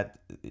of that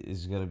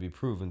is going to be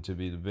proven to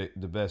be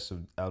the best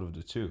out of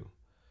the two.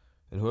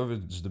 And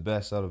whoever's the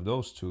best out of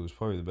those two is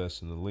probably the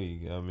best in the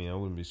league. I mean, I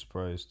wouldn't be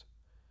surprised.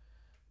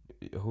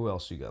 Who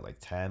else you got? Like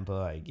Tampa,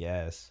 I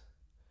guess.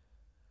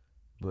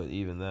 But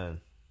even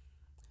then,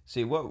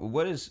 see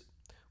what's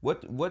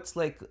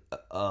like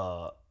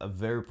a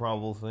very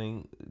probable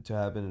thing to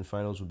happen in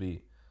finals would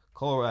be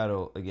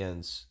Colorado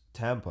against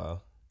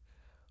Tampa,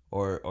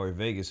 or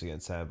Vegas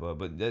against Tampa.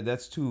 But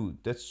that's too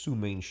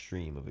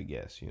mainstream of a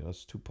guess. You know,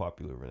 it's too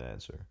popular of an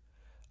answer.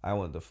 I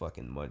want the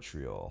fucking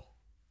Montreal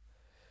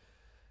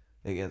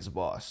against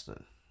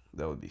Boston.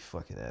 That would be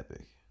fucking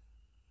epic.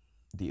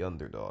 The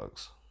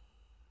underdogs.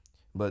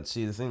 But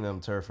see, the thing that I'm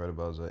terrified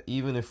about is that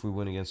even if we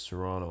win against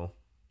Toronto,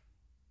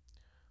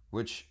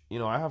 which, you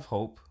know, I have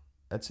hope.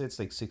 I'd say it's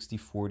like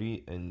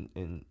 60-40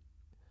 in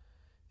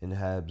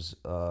Habs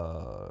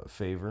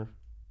favor,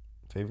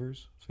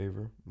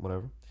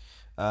 whatever.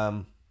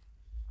 But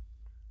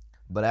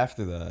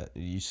after that,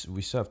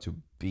 we still have to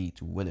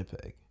beat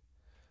Winnipeg.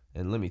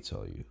 And let me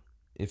tell you,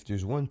 if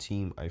there's one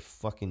team I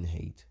fucking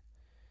hate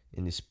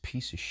in this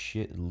piece of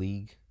shit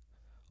league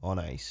on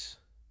ice,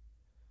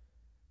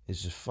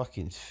 it's the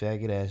fucking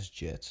faggot ass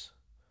Jets,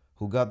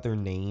 who got their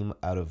name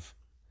out of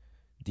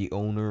the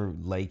owner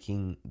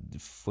liking the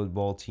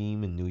football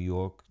team in New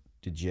York,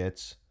 the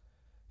Jets,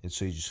 and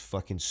so he just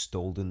fucking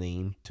stole the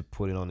name to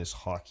put it on his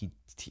hockey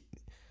team.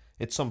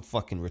 It's some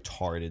fucking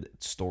retarded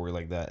story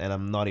like that, and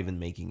I'm not even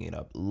making it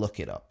up. Look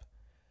it up.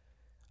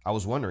 I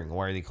was wondering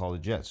why they call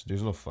it jets.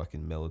 There's no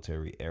fucking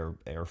military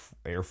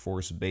air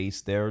force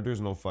base there.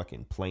 There's no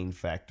fucking plane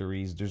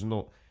factories. There's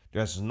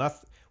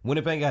nothing.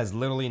 Winnipeg has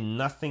literally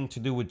nothing to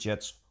do with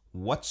jets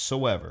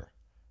whatsoever.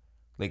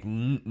 Like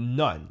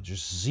none,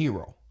 just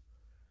zero.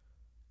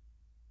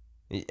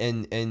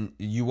 And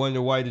you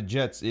wonder why the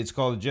Jets? It's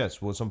called the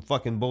Jets. Well, some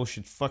fucking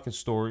bullshit fucking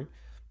story.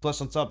 Plus,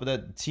 on top of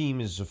that, the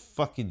team is a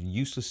fucking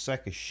useless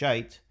sack of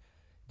shite.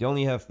 They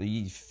only have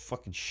the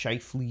fucking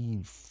Shifley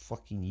and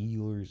fucking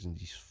Ehlers and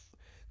these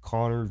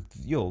Connor.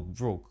 Yo,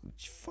 bro,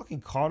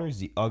 fucking Connor's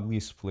the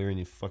ugliest player in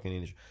the fucking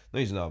industry. No,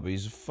 he's not, but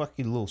he's a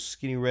fucking little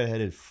skinny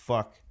redheaded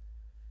fuck.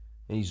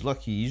 And he's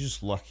lucky. He's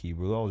just lucky,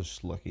 bro. They're all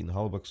just lucky. And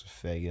Hellebuyck's a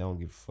faggot. I don't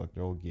give a fuck.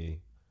 They're all gay.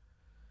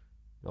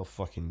 They're all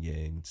fucking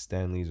gay. And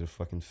Stanley's a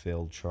fucking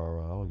failed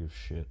Chara. I don't give a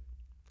shit.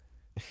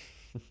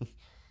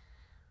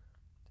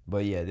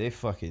 But yeah, they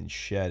fucking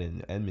shat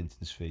in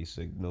Edmonton's face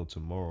like no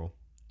tomorrow.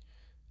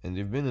 And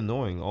they've been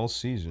annoying all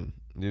season.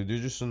 They're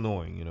just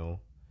annoying, you know.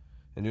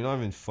 And they're not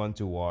even fun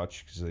to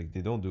watch because like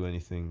they don't do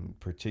anything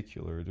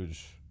particular. They're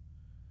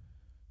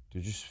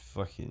just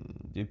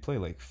fucking. They play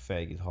like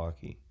faggot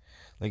hockey.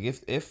 Like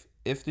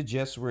if the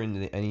Jets were in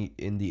the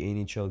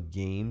NHL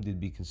game, they'd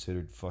be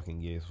considered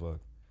fucking gay as fuck.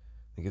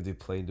 Like if they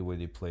played the way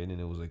they played and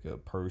it was like a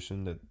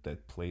person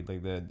that played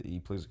like that, he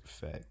plays like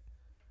a fag.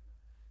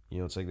 You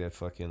know, it's like that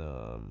fucking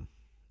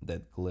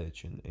that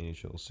glitch in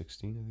NHL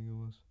 16, I think it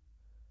was.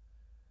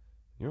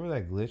 You remember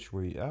that glitch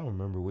where I don't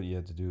remember what you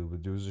had to do,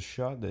 but there was a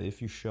shot that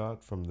if you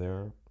shot from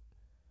there,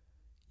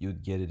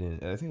 you'd get it in.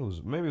 I think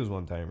maybe it was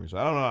one timers.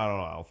 I don't know.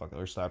 I don't fucking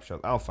or slap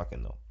shot. I don't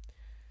fucking know.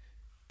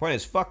 Point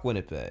is, fuck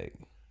Winnipeg.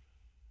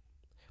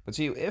 But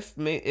see, if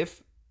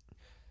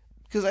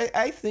because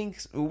I think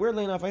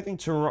weirdly enough, I think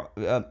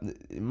Toronto,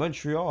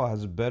 Montreal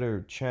has a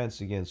better chance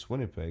against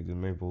Winnipeg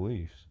than Maple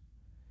Leafs.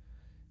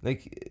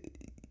 Like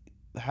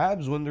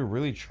Habs when they're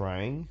really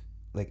trying,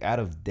 like out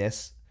of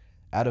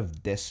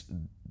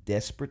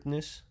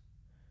desperateness,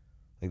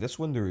 like that's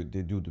when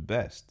they do the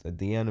best. At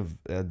the end of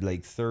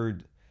like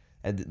third,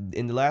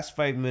 in the last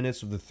 5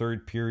 minutes of the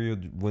third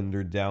period, when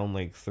they're down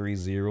like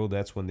 3-0,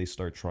 that's when they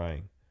start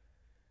trying,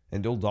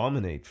 and they'll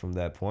dominate from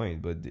that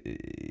point. But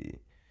in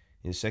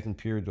the second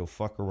period, they'll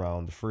fuck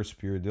around. The first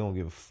period, they don't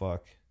give a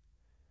fuck.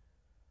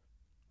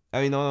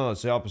 I mean, no,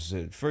 it's the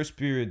opposite. First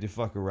period, they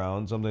fuck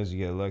around. Sometimes you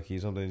get lucky.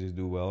 Sometimes they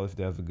do well. If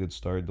they have a good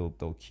start,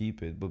 they'll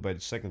keep it. But by the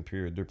second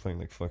period, they're playing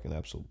like fucking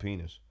absolute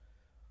penis.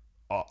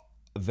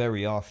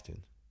 Very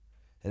often.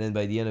 And then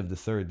by the end of the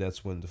third,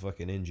 that's when the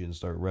fucking engines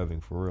start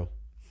revving for real.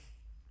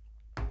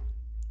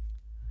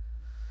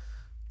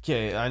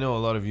 Okay, I know a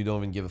lot of you don't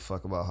even give a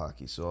fuck about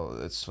hockey, so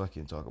let's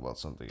fucking talk about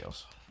something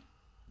else.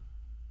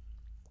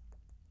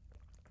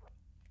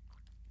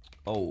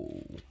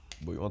 Oh,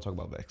 but you want to talk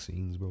about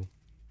vaccines, bro?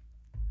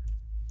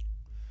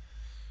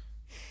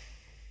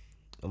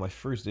 On my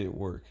first day at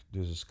work,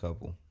 there's this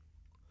couple.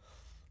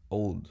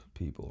 Old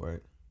people,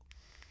 right?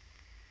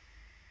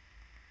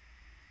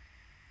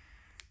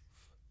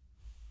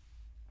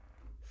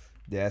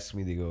 They asked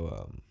me to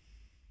go,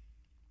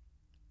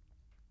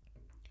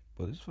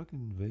 but this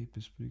fucking vape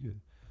is pretty good.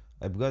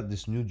 I've got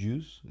this new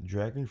juice,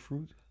 dragon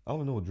fruit. I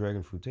don't know what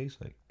dragon fruit tastes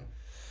like.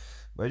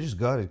 But I just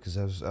got it because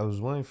I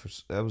was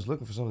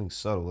looking for something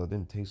subtle that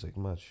didn't taste like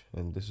much.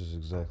 And this is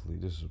exactly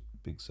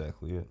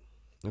it.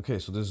 Okay,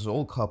 so there's this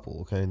old couple,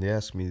 okay, and they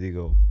asked me, they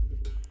go,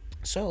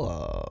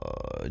 so,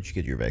 did you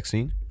get your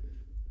vaccine?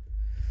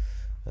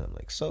 And I'm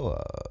like, so,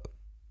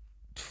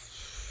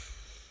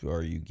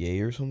 are you gay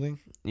or something?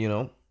 You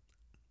know?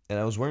 And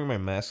I was wearing my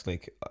mask,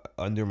 like,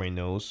 under my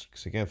nose,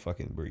 because I can't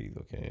fucking breathe,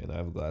 okay? And I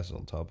have glasses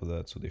on top of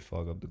that, so they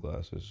fog up the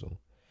glasses, so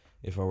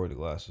if I wear the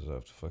glasses, I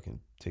have to fucking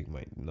take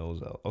my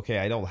nose out. Okay,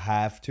 I don't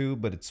have to,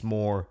 but it's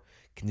more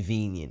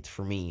convenient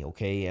for me,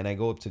 okay? And I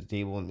go up to the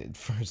table, and the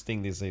first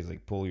thing they say is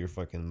like, pull your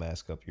fucking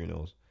mask up your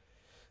nose.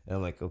 And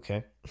I'm like,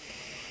 okay.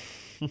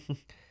 And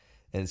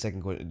the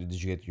second question, did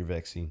you get your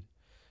vaccine?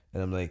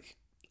 And I'm like,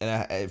 and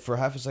I for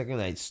half a second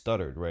I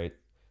stuttered, right?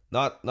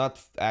 Not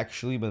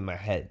actually, but in my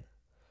head.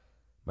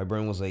 My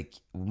brain was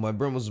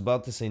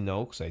about to say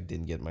no because I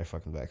didn't get my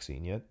fucking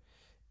vaccine yet.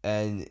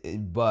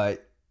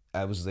 But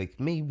I was like,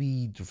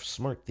 maybe the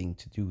smart thing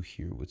to do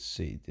here would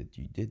say that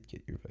you did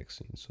get your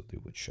vaccine, so they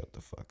would shut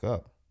the fuck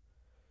up.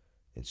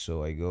 And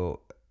so I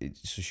go,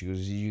 so she goes,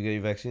 did you get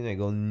your vaccine? I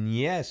go,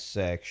 yes,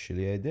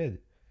 actually, I did.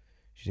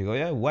 She go,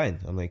 yeah, when?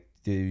 I'm like,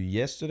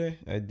 yesterday,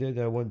 I did.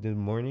 I went in the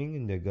morning,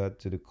 and I got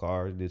to the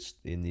car, and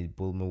they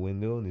pulled my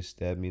window, and they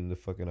stabbed me in the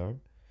fucking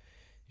arm.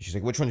 She's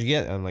like, which one did you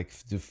get? I'm like,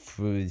 the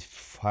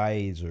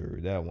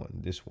Pfizer, that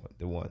one, this one,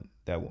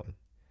 that one.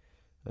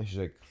 And she's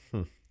like,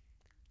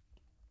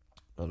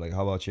 I'm like,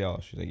 how about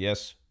y'all? She's like,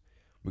 yes,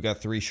 we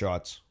got 3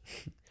 shots.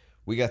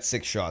 We got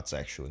 6 shots,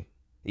 actually,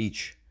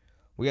 each.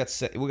 We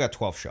got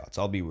 12 shots.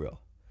 I'll be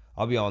real.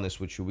 I'll be honest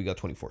with you. We got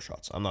 24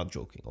 shots. I'm not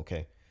joking,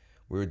 okay?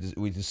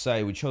 We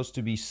chose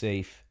to be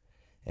safe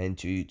and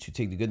to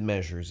take the good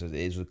measures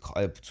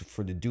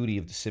for the duty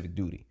of the civic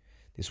duty.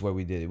 This is what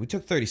we did. We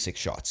took 36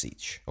 shots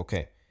each,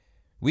 okay?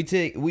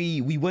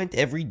 We went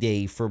every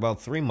day for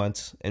about 3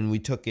 months, and we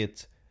took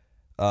it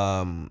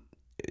um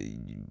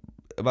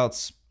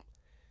about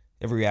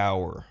every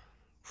hour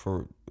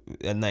for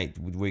at night.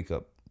 We'd wake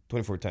up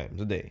 24 times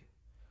a day,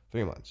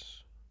 3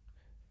 months.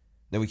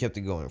 Then we kept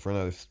it going for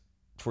another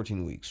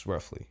 14 weeks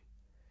roughly,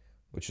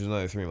 which is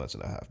another 3 months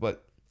and a half.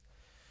 But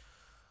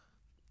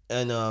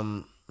and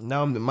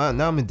now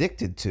I'm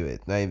addicted to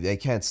it. I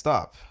can't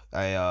stop.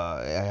 I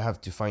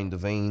have to find the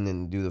vein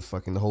and do the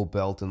fucking whole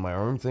belt in my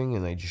arm thing,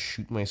 and I just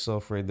shoot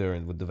myself right there.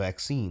 And with the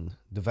vaccine,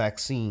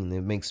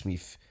 it makes me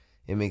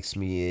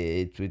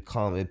it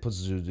calm. It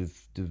puts the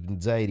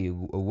anxiety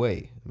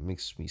away. It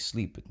makes me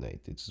sleep at night.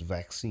 It's a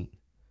vaccine.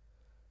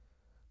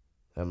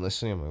 I'm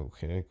listening. I'm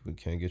like, okay, we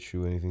can't get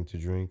you anything to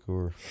drink,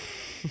 or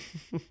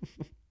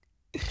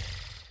you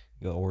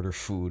gotta order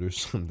food or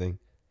something.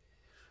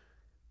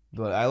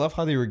 But I love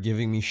how they were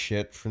giving me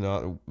shit for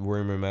not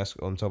wearing my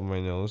mask on top of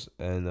my nose,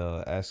 and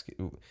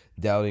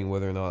doubting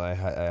whether or not I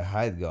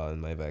had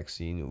gotten my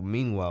vaccine.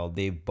 Meanwhile,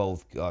 they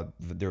both got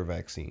their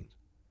vaccines.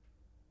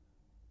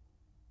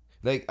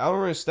 Like, I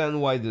don't understand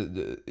why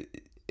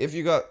if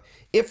you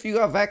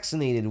got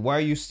vaccinated, why are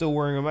you still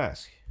wearing a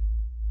mask?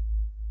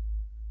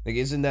 Like,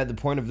 isn't that the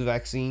point of the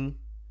vaccine?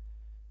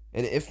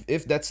 And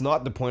if that's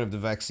not the point of the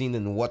vaccine,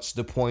 then what's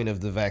the point of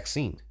the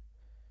vaccine?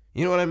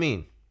 You know what I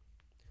mean?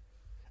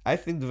 I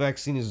think the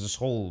vaccine is this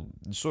whole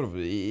sort of,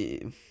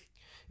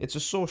 it's a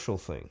social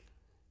thing.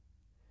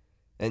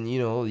 And, you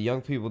know,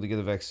 young people to get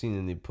a vaccine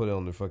and they put it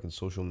on their fucking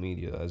social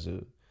media as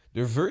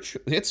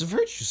it's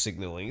virtue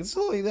signaling. It's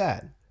literally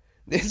that.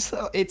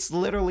 It's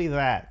literally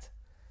that.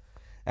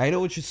 I know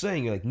what you're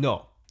saying. You're like,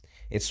 no,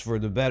 it's for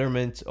the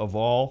betterment of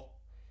all.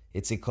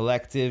 It's a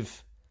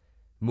collective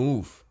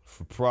move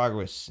for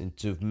progress and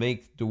to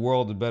make the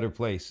world a better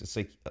place. It's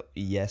like,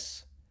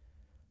 yes,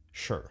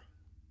 sure.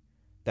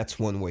 That's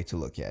one way to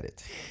look at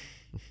it.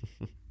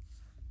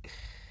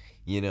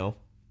 You know?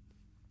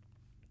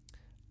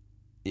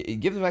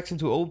 Give the vaccine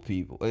to old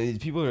people.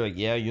 People are like,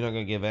 yeah, you're not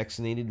going to get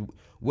vaccinated.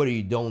 What,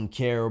 you don't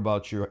care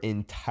about your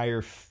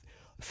entire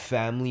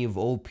family of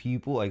old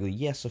people? I go,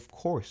 yes, of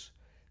course.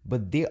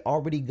 But they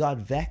already got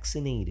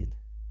vaccinated.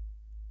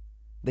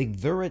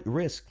 Like, they're at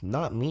risk,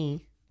 not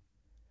me.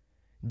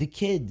 The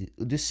kid,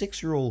 the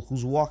 6-year-old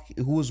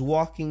who was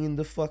walking in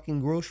the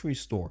fucking grocery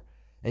store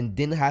and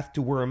didn't have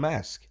to wear a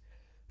mask.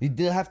 He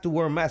didn't have to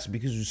wear a mask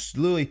because he was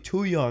literally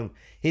too young.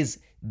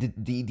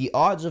 The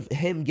odds of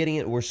him getting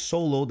it were so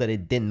low that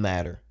it didn't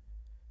matter.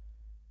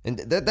 And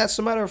that's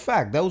a matter of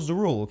fact. That was the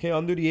rule, okay?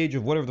 Under the age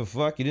of whatever the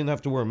fuck, you didn't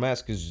have to wear a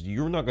mask because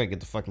you're not going to get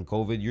the fucking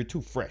COVID. You're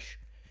too fresh.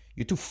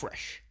 You're too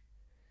fresh.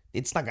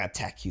 It's not going to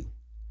attack you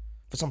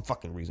for some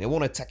fucking reason. It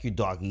won't attack your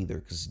dog either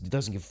because it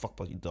doesn't give a fuck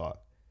about your dog.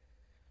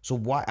 So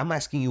why, I'm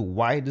asking you,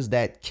 why does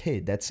that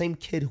kid, that same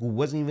kid who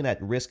wasn't even at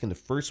risk in the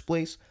first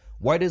place,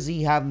 why does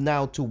he have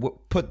now to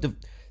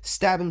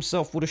stab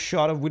himself with a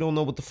shot of we don't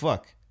know what the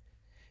fuck?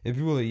 And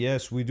people are like,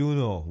 yes, we do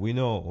know. We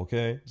know,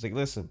 okay? It's like,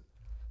 listen.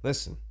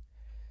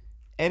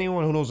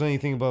 Anyone who knows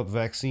anything about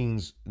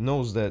vaccines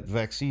knows that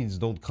vaccines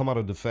don't come out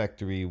of the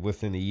factory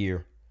within a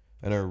year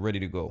and are ready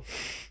to go.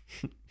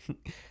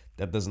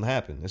 That doesn't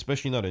happen,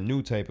 especially not a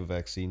new type of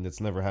vaccine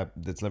that's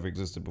never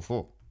existed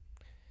before.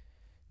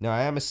 Now,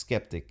 I am a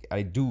skeptic.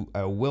 I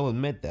will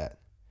admit that.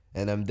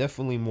 And I'm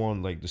definitely more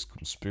on like this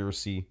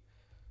conspiracy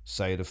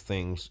side of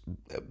things.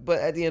 But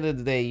at the end of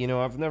the day, you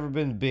know, I've never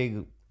been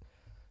big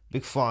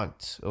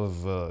font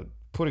of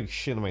putting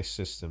shit in my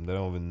system that I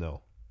don't even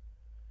know.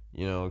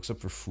 You know,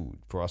 except for food,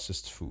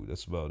 processed food.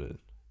 That's about it.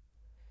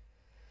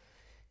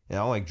 And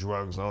I don't like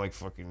drugs. I don't like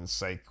fucking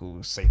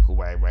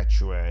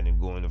psychoactive and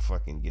going to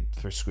fucking get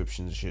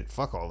prescriptions and shit.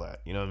 Fuck all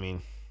that. You know what I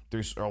mean?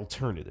 There's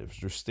alternatives.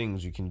 There's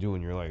things you can do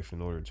in your life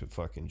in order to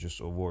fucking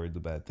just avoid the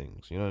bad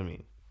things. You know what I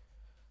mean?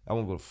 I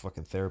won't go to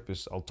fucking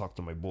therapist. I'll talk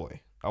to my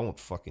boy. I won't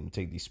fucking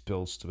take these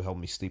pills to help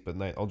me sleep at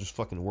night. I'll just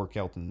fucking work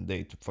out in the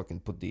day to fucking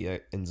put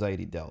the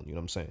anxiety down. You know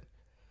what I'm saying?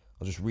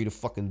 I'll just read a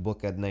fucking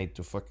book at night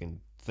to fucking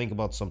think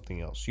about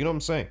something else. You know what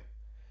I'm saying?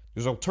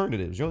 There's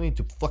alternatives. You don't need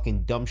to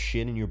fucking dump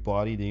shit in your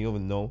body that you don't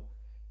even know.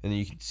 And then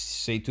you can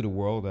say to the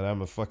world that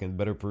I'm a fucking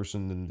better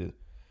person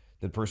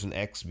than person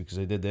X because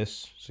I did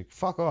this. It's like,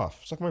 fuck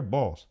off. Suck my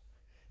balls.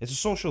 It's a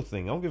social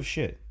thing. I don't give a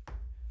shit.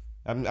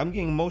 I'm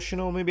getting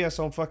emotional. Maybe I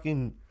sound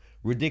fucking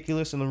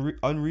ridiculous and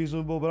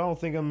unreasonable, but I don't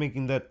think I'm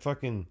making that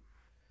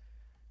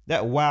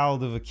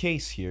wild of a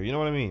case here. You know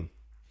what I mean?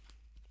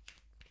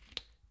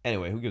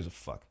 Anyway, who gives a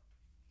fuck?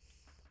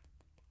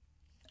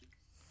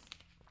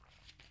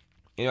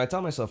 You know, I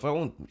tell myself I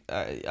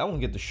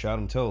won't get the shot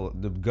until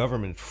the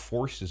government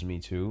forces me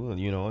to.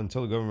 You know,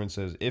 until the government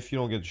says if you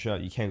don't get the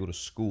shot, you can't go to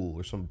school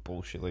or some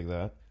bullshit like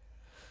that.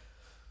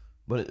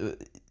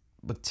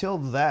 But till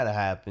that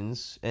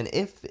happens, and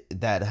if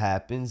that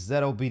happens,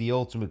 that'll be the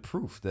ultimate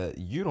proof that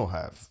you don't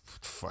have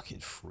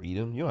fucking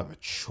freedom. You don't have a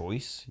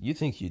choice. You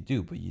think you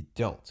do, but you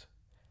don't.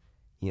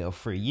 You know,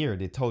 for a year,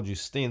 they told you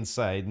stay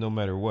inside no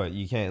matter what.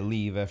 You can't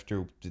leave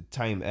after the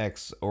time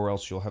X or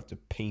else you'll have to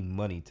pay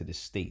money to the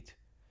state.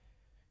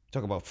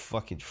 Talk about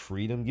fucking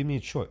freedom. Give me a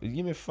choice.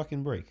 Give me a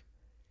fucking break.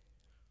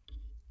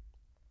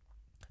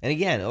 And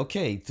again,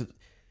 okay,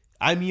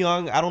 I'm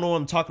young. I don't know what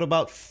I'm talking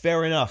about.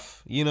 Fair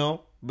enough, you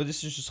know. But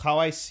this is just how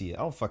I see it.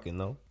 I don't fucking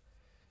know.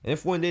 And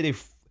if one day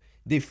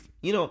they,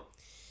 you know,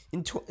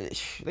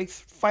 like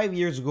 5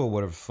 years ago,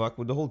 whatever fuck,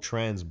 when the whole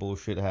trans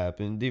bullshit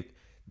happened,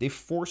 they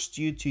forced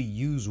you to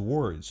use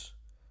words.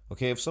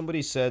 Okay, if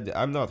somebody said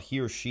I'm not he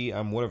or she,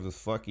 I'm whatever the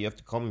fuck, you have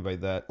to call me by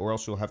that, or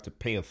else you'll have to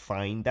pay a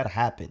fine. That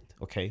happened.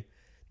 Okay,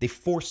 they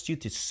forced you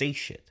to say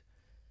shit.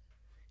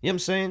 You know what I'm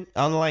saying?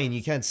 Online,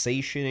 you can't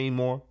say shit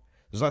anymore.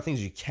 There's a lot of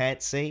things you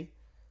can't say.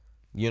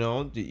 You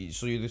know,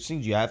 so there's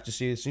things you have to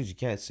say, there's things you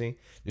can't say,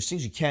 there's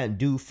things you can't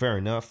do. Fair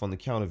enough, on the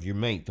count of you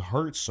might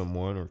hurt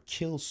someone or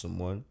kill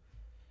someone.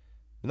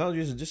 Now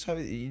just have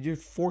you're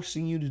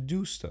forcing you to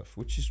do stuff,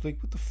 which is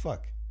like what the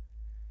fuck.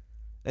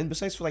 And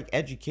besides for like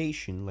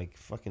education, like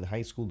fucking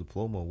high school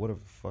diploma, or whatever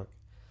the fuck,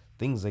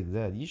 things like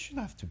that, you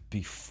shouldn't have to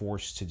be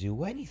forced to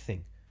do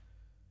anything.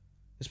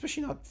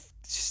 Especially not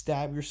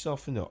stab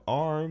yourself in the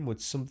arm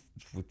with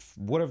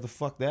whatever the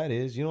fuck that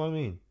is. You know what I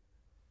mean?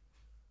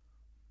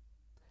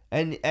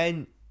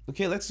 And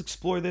okay, let's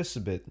explore this a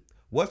bit.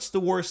 What's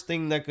the worst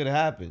thing that could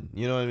happen?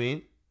 You know what I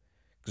mean?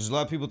 Because a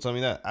lot of people tell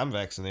me that I'm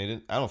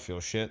vaccinated. I don't feel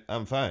shit.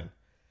 I'm fine.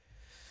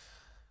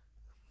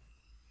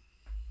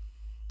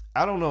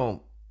 I don't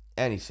know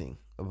anything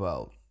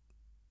about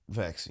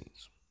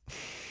vaccines.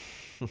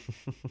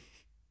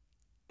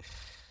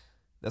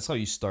 That's how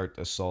you start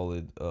a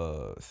solid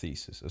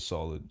thesis, a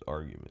solid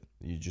argument.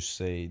 You just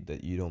say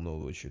that you don't know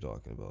what you're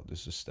talking about.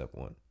 This is step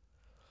one.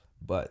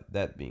 But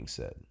that being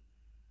said,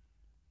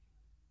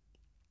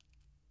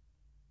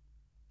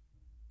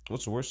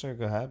 what's the worst thing that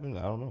could happen?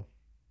 I don't know.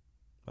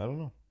 I don't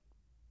know.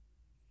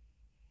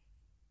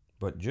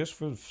 But just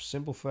for the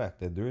simple fact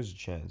that there is a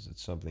chance that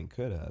something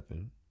could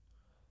happen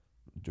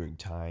during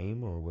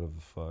time or whatever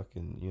the fuck,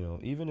 and you know,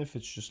 even if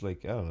it's just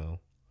like I don't know,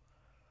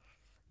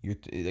 you're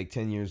like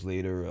 10 years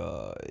later,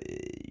 I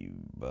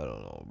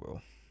don't know,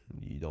 bro.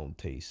 You don't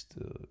taste,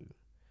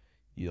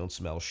 you don't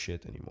smell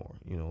shit anymore.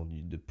 You know,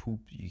 the poop,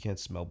 you can't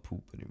smell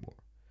poop anymore.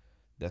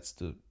 That's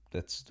the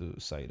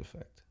side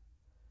effect.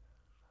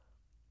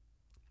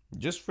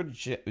 Just for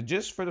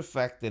the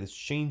fact that it's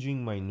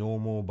changing my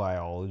normal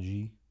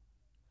biology,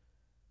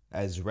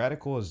 as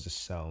radical as this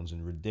sounds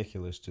and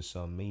ridiculous to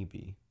some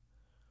maybe,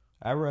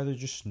 I'd rather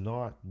just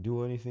not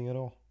do anything at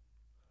all.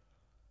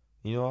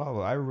 You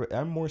know,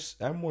 I'm more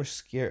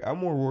scared. I'm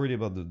more worried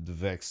about the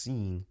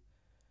vaccine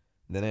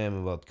than I am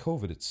about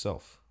COVID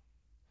itself.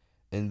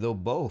 And though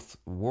both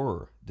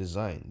were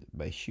designed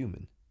by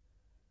human,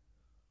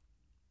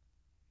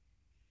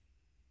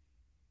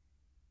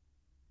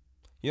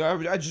 you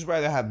know, I just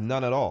rather have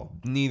none at all,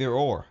 neither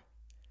or.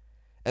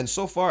 And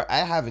so far, I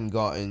haven't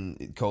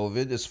gotten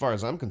COVID. As far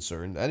as I'm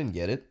concerned, I didn't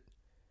get it.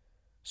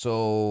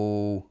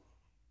 So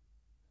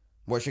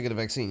why should I get a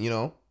vaccine? You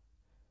know,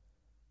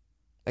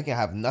 I can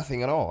have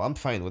nothing at all. I'm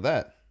fine with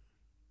that.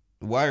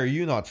 Why are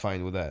you not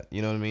fine with that?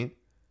 You know what I mean?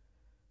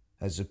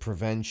 As a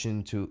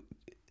prevention to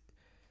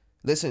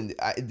listen,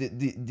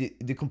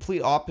 the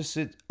complete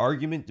opposite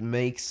argument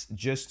makes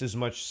just as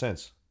much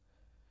sense.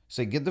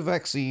 Say get the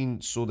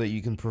vaccine so that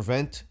you can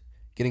prevent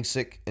getting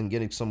sick and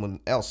getting someone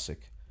else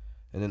sick.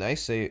 And then I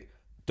say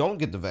don't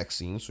get the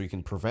vaccine so you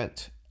can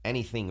prevent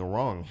anything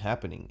wrong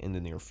happening in the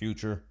near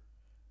future.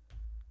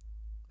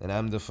 And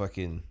I'm the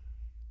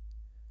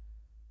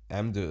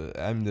I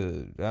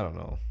don't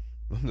know.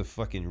 I'm the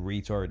fucking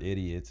retard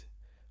idiot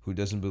who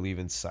doesn't believe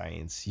in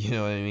science, you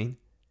know what I mean?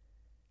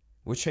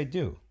 Which I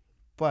do.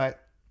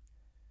 But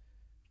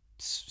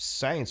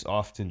science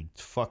often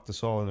fucked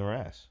us all in our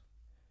ass.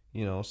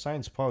 You know,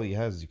 science probably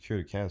has the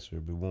cure to cancer,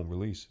 but won't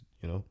release it.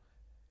 You know,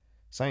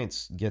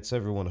 science gets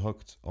everyone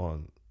hooked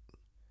on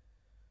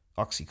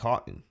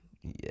OxyContin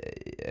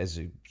as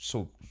a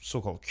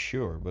so-called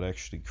cure, but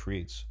actually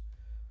creates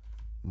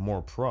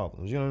more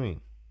problems. You know what I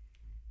mean?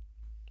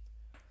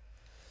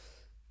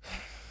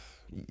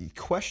 You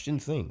question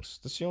things.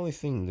 That's the only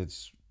thing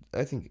that's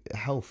I think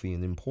healthy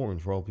and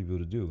important for all people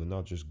to do, and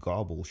not just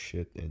gobble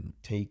shit and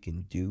take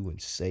and do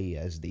and say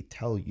as they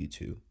tell you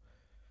to.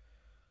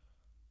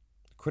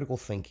 Critical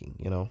thinking,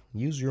 you know,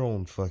 use your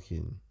own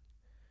fucking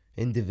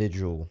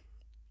individual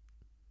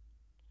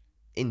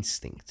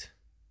instinct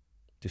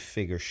to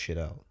figure shit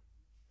out.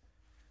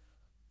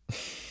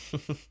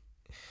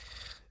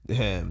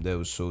 Damn, that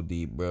was so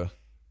deep, bro.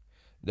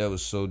 That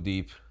was so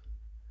deep.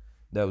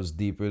 That was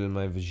deeper than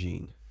my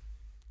vagine.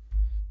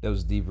 That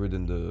was deeper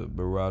than the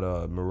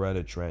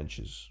Morada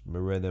trenches.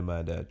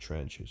 Morada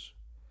trenches.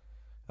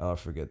 I'll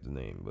forget the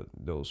name, but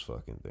those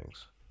fucking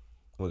things.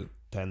 Was it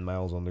 10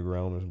 miles on the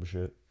ground or some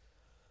shit?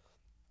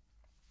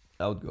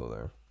 I would go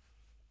there.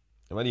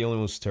 Am I the only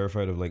one who's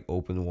terrified of like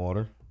open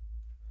water?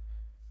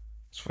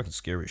 It's fucking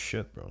scary as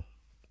shit, bro.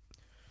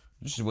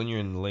 Just when you're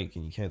in the lake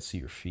and you can't see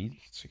your feet,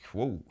 it's like,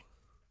 whoa.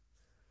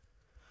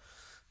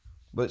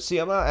 But see,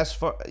 I'm not as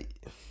far.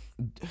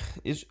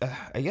 It's,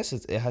 I guess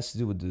it has to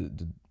do with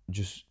the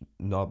just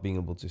not being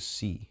able to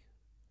see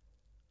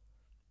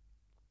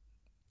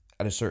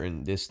at a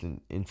certain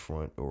distance in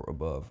front or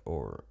above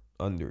or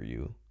under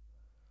you,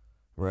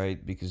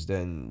 right? Because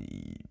then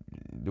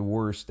the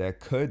worst that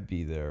could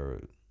be there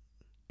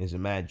is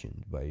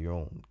imagined by your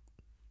own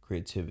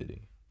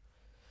creativity.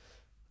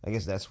 I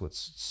guess that's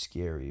what's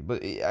scary.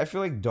 But I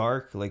feel like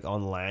dark, like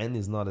on land,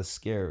 is not as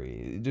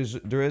scary.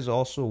 There is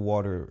also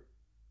water,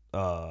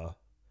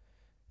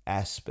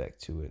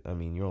 aspect to it. I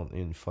mean, you're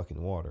in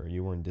fucking water.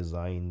 You weren't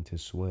designed to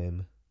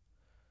swim.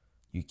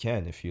 You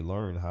can if you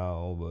learn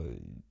how, but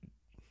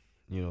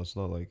it's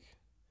not like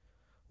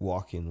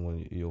walking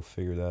when you'll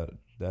figure that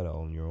out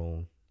on your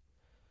own.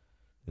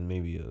 And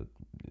maybe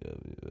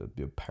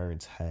a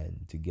parent's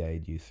hand to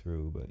guide you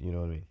through, but you know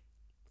what I mean.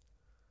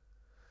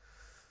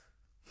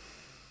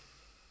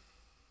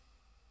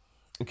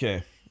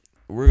 Okay,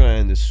 we're gonna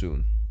end this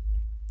soon.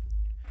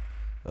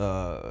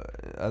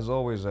 As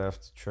always, I have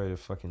to try to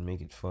fucking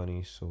make it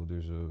funny, so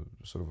there's a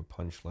sort of a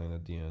punchline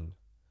at the end.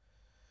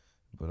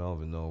 But I don't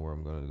even know where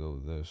I'm gonna go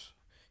with this.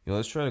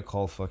 Let's try to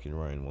call fucking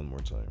Ryan one more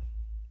time.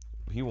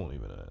 He won't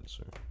even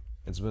answer.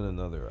 It's been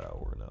another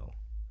hour now.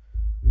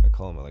 I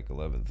call him at like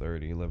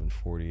 11:30,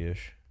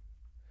 11:40-ish.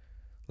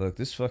 Look,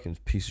 this fucking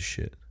piece of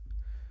shit.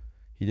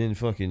 He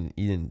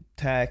didn't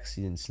text,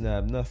 he didn't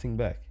snap, nothing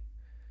back.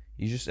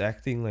 He's just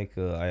acting like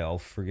I'll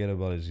forget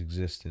about his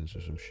existence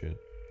or some shit.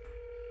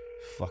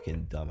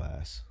 Fucking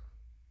dumbass.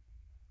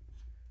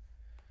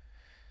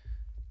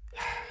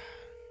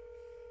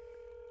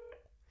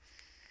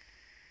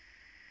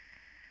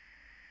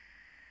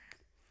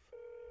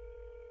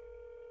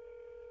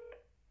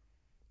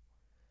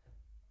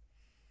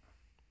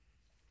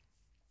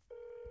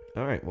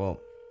 Alright, well.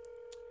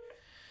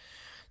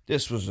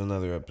 This was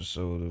another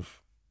episode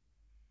of...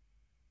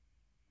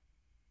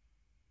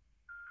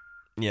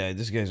 Yeah,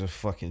 this guy's a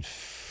fucking...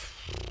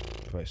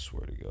 I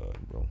swear to God,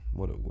 bro.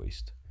 What a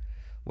waste.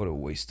 What a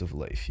waste of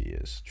life he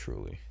is,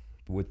 truly.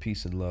 But with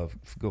peace and love,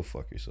 go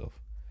fuck yourself.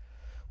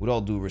 With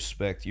all due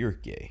respect, you're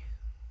gay.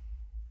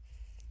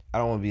 I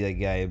don't want to be that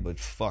guy, but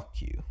fuck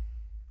you.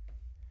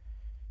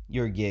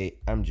 You're gay,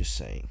 I'm just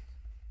saying.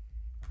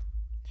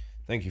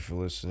 Thank you for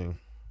listening.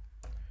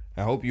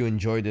 I hope you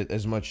enjoyed it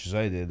as much as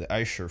I did.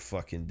 I sure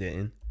fucking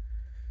didn't.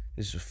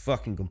 This is a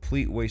fucking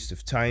complete waste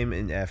of time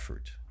and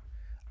effort.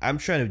 I'm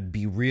trying to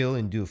be real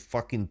and do a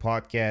fucking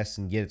podcast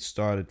and get it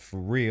started for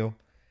real.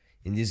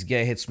 And this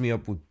guy hits me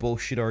up with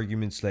bullshit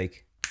arguments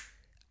like,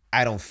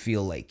 I don't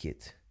feel like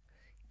it.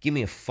 Give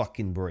me a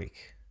fucking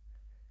break.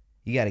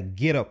 You gotta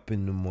get up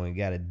in the morning. You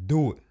gotta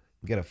do it.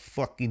 You gotta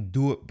fucking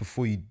do it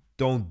before you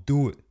don't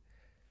do it.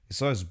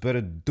 It's always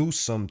better to do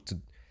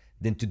something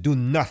than to do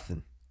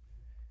nothing.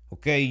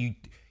 Okay?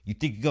 You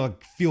think you're gonna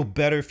feel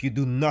better if you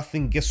do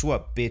nothing? Guess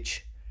what,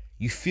 bitch?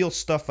 You feel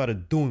stuff out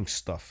of doing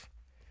stuff.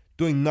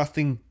 Doing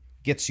nothing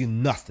gets you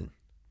nothing.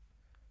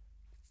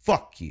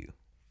 Fuck you.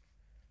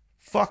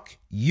 Fuck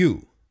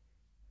you.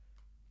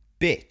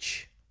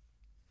 Bitch.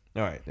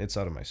 Alright, it's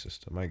out of my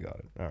system. I got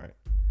it. Alright.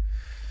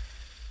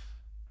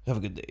 Have a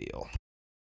good day, y'all.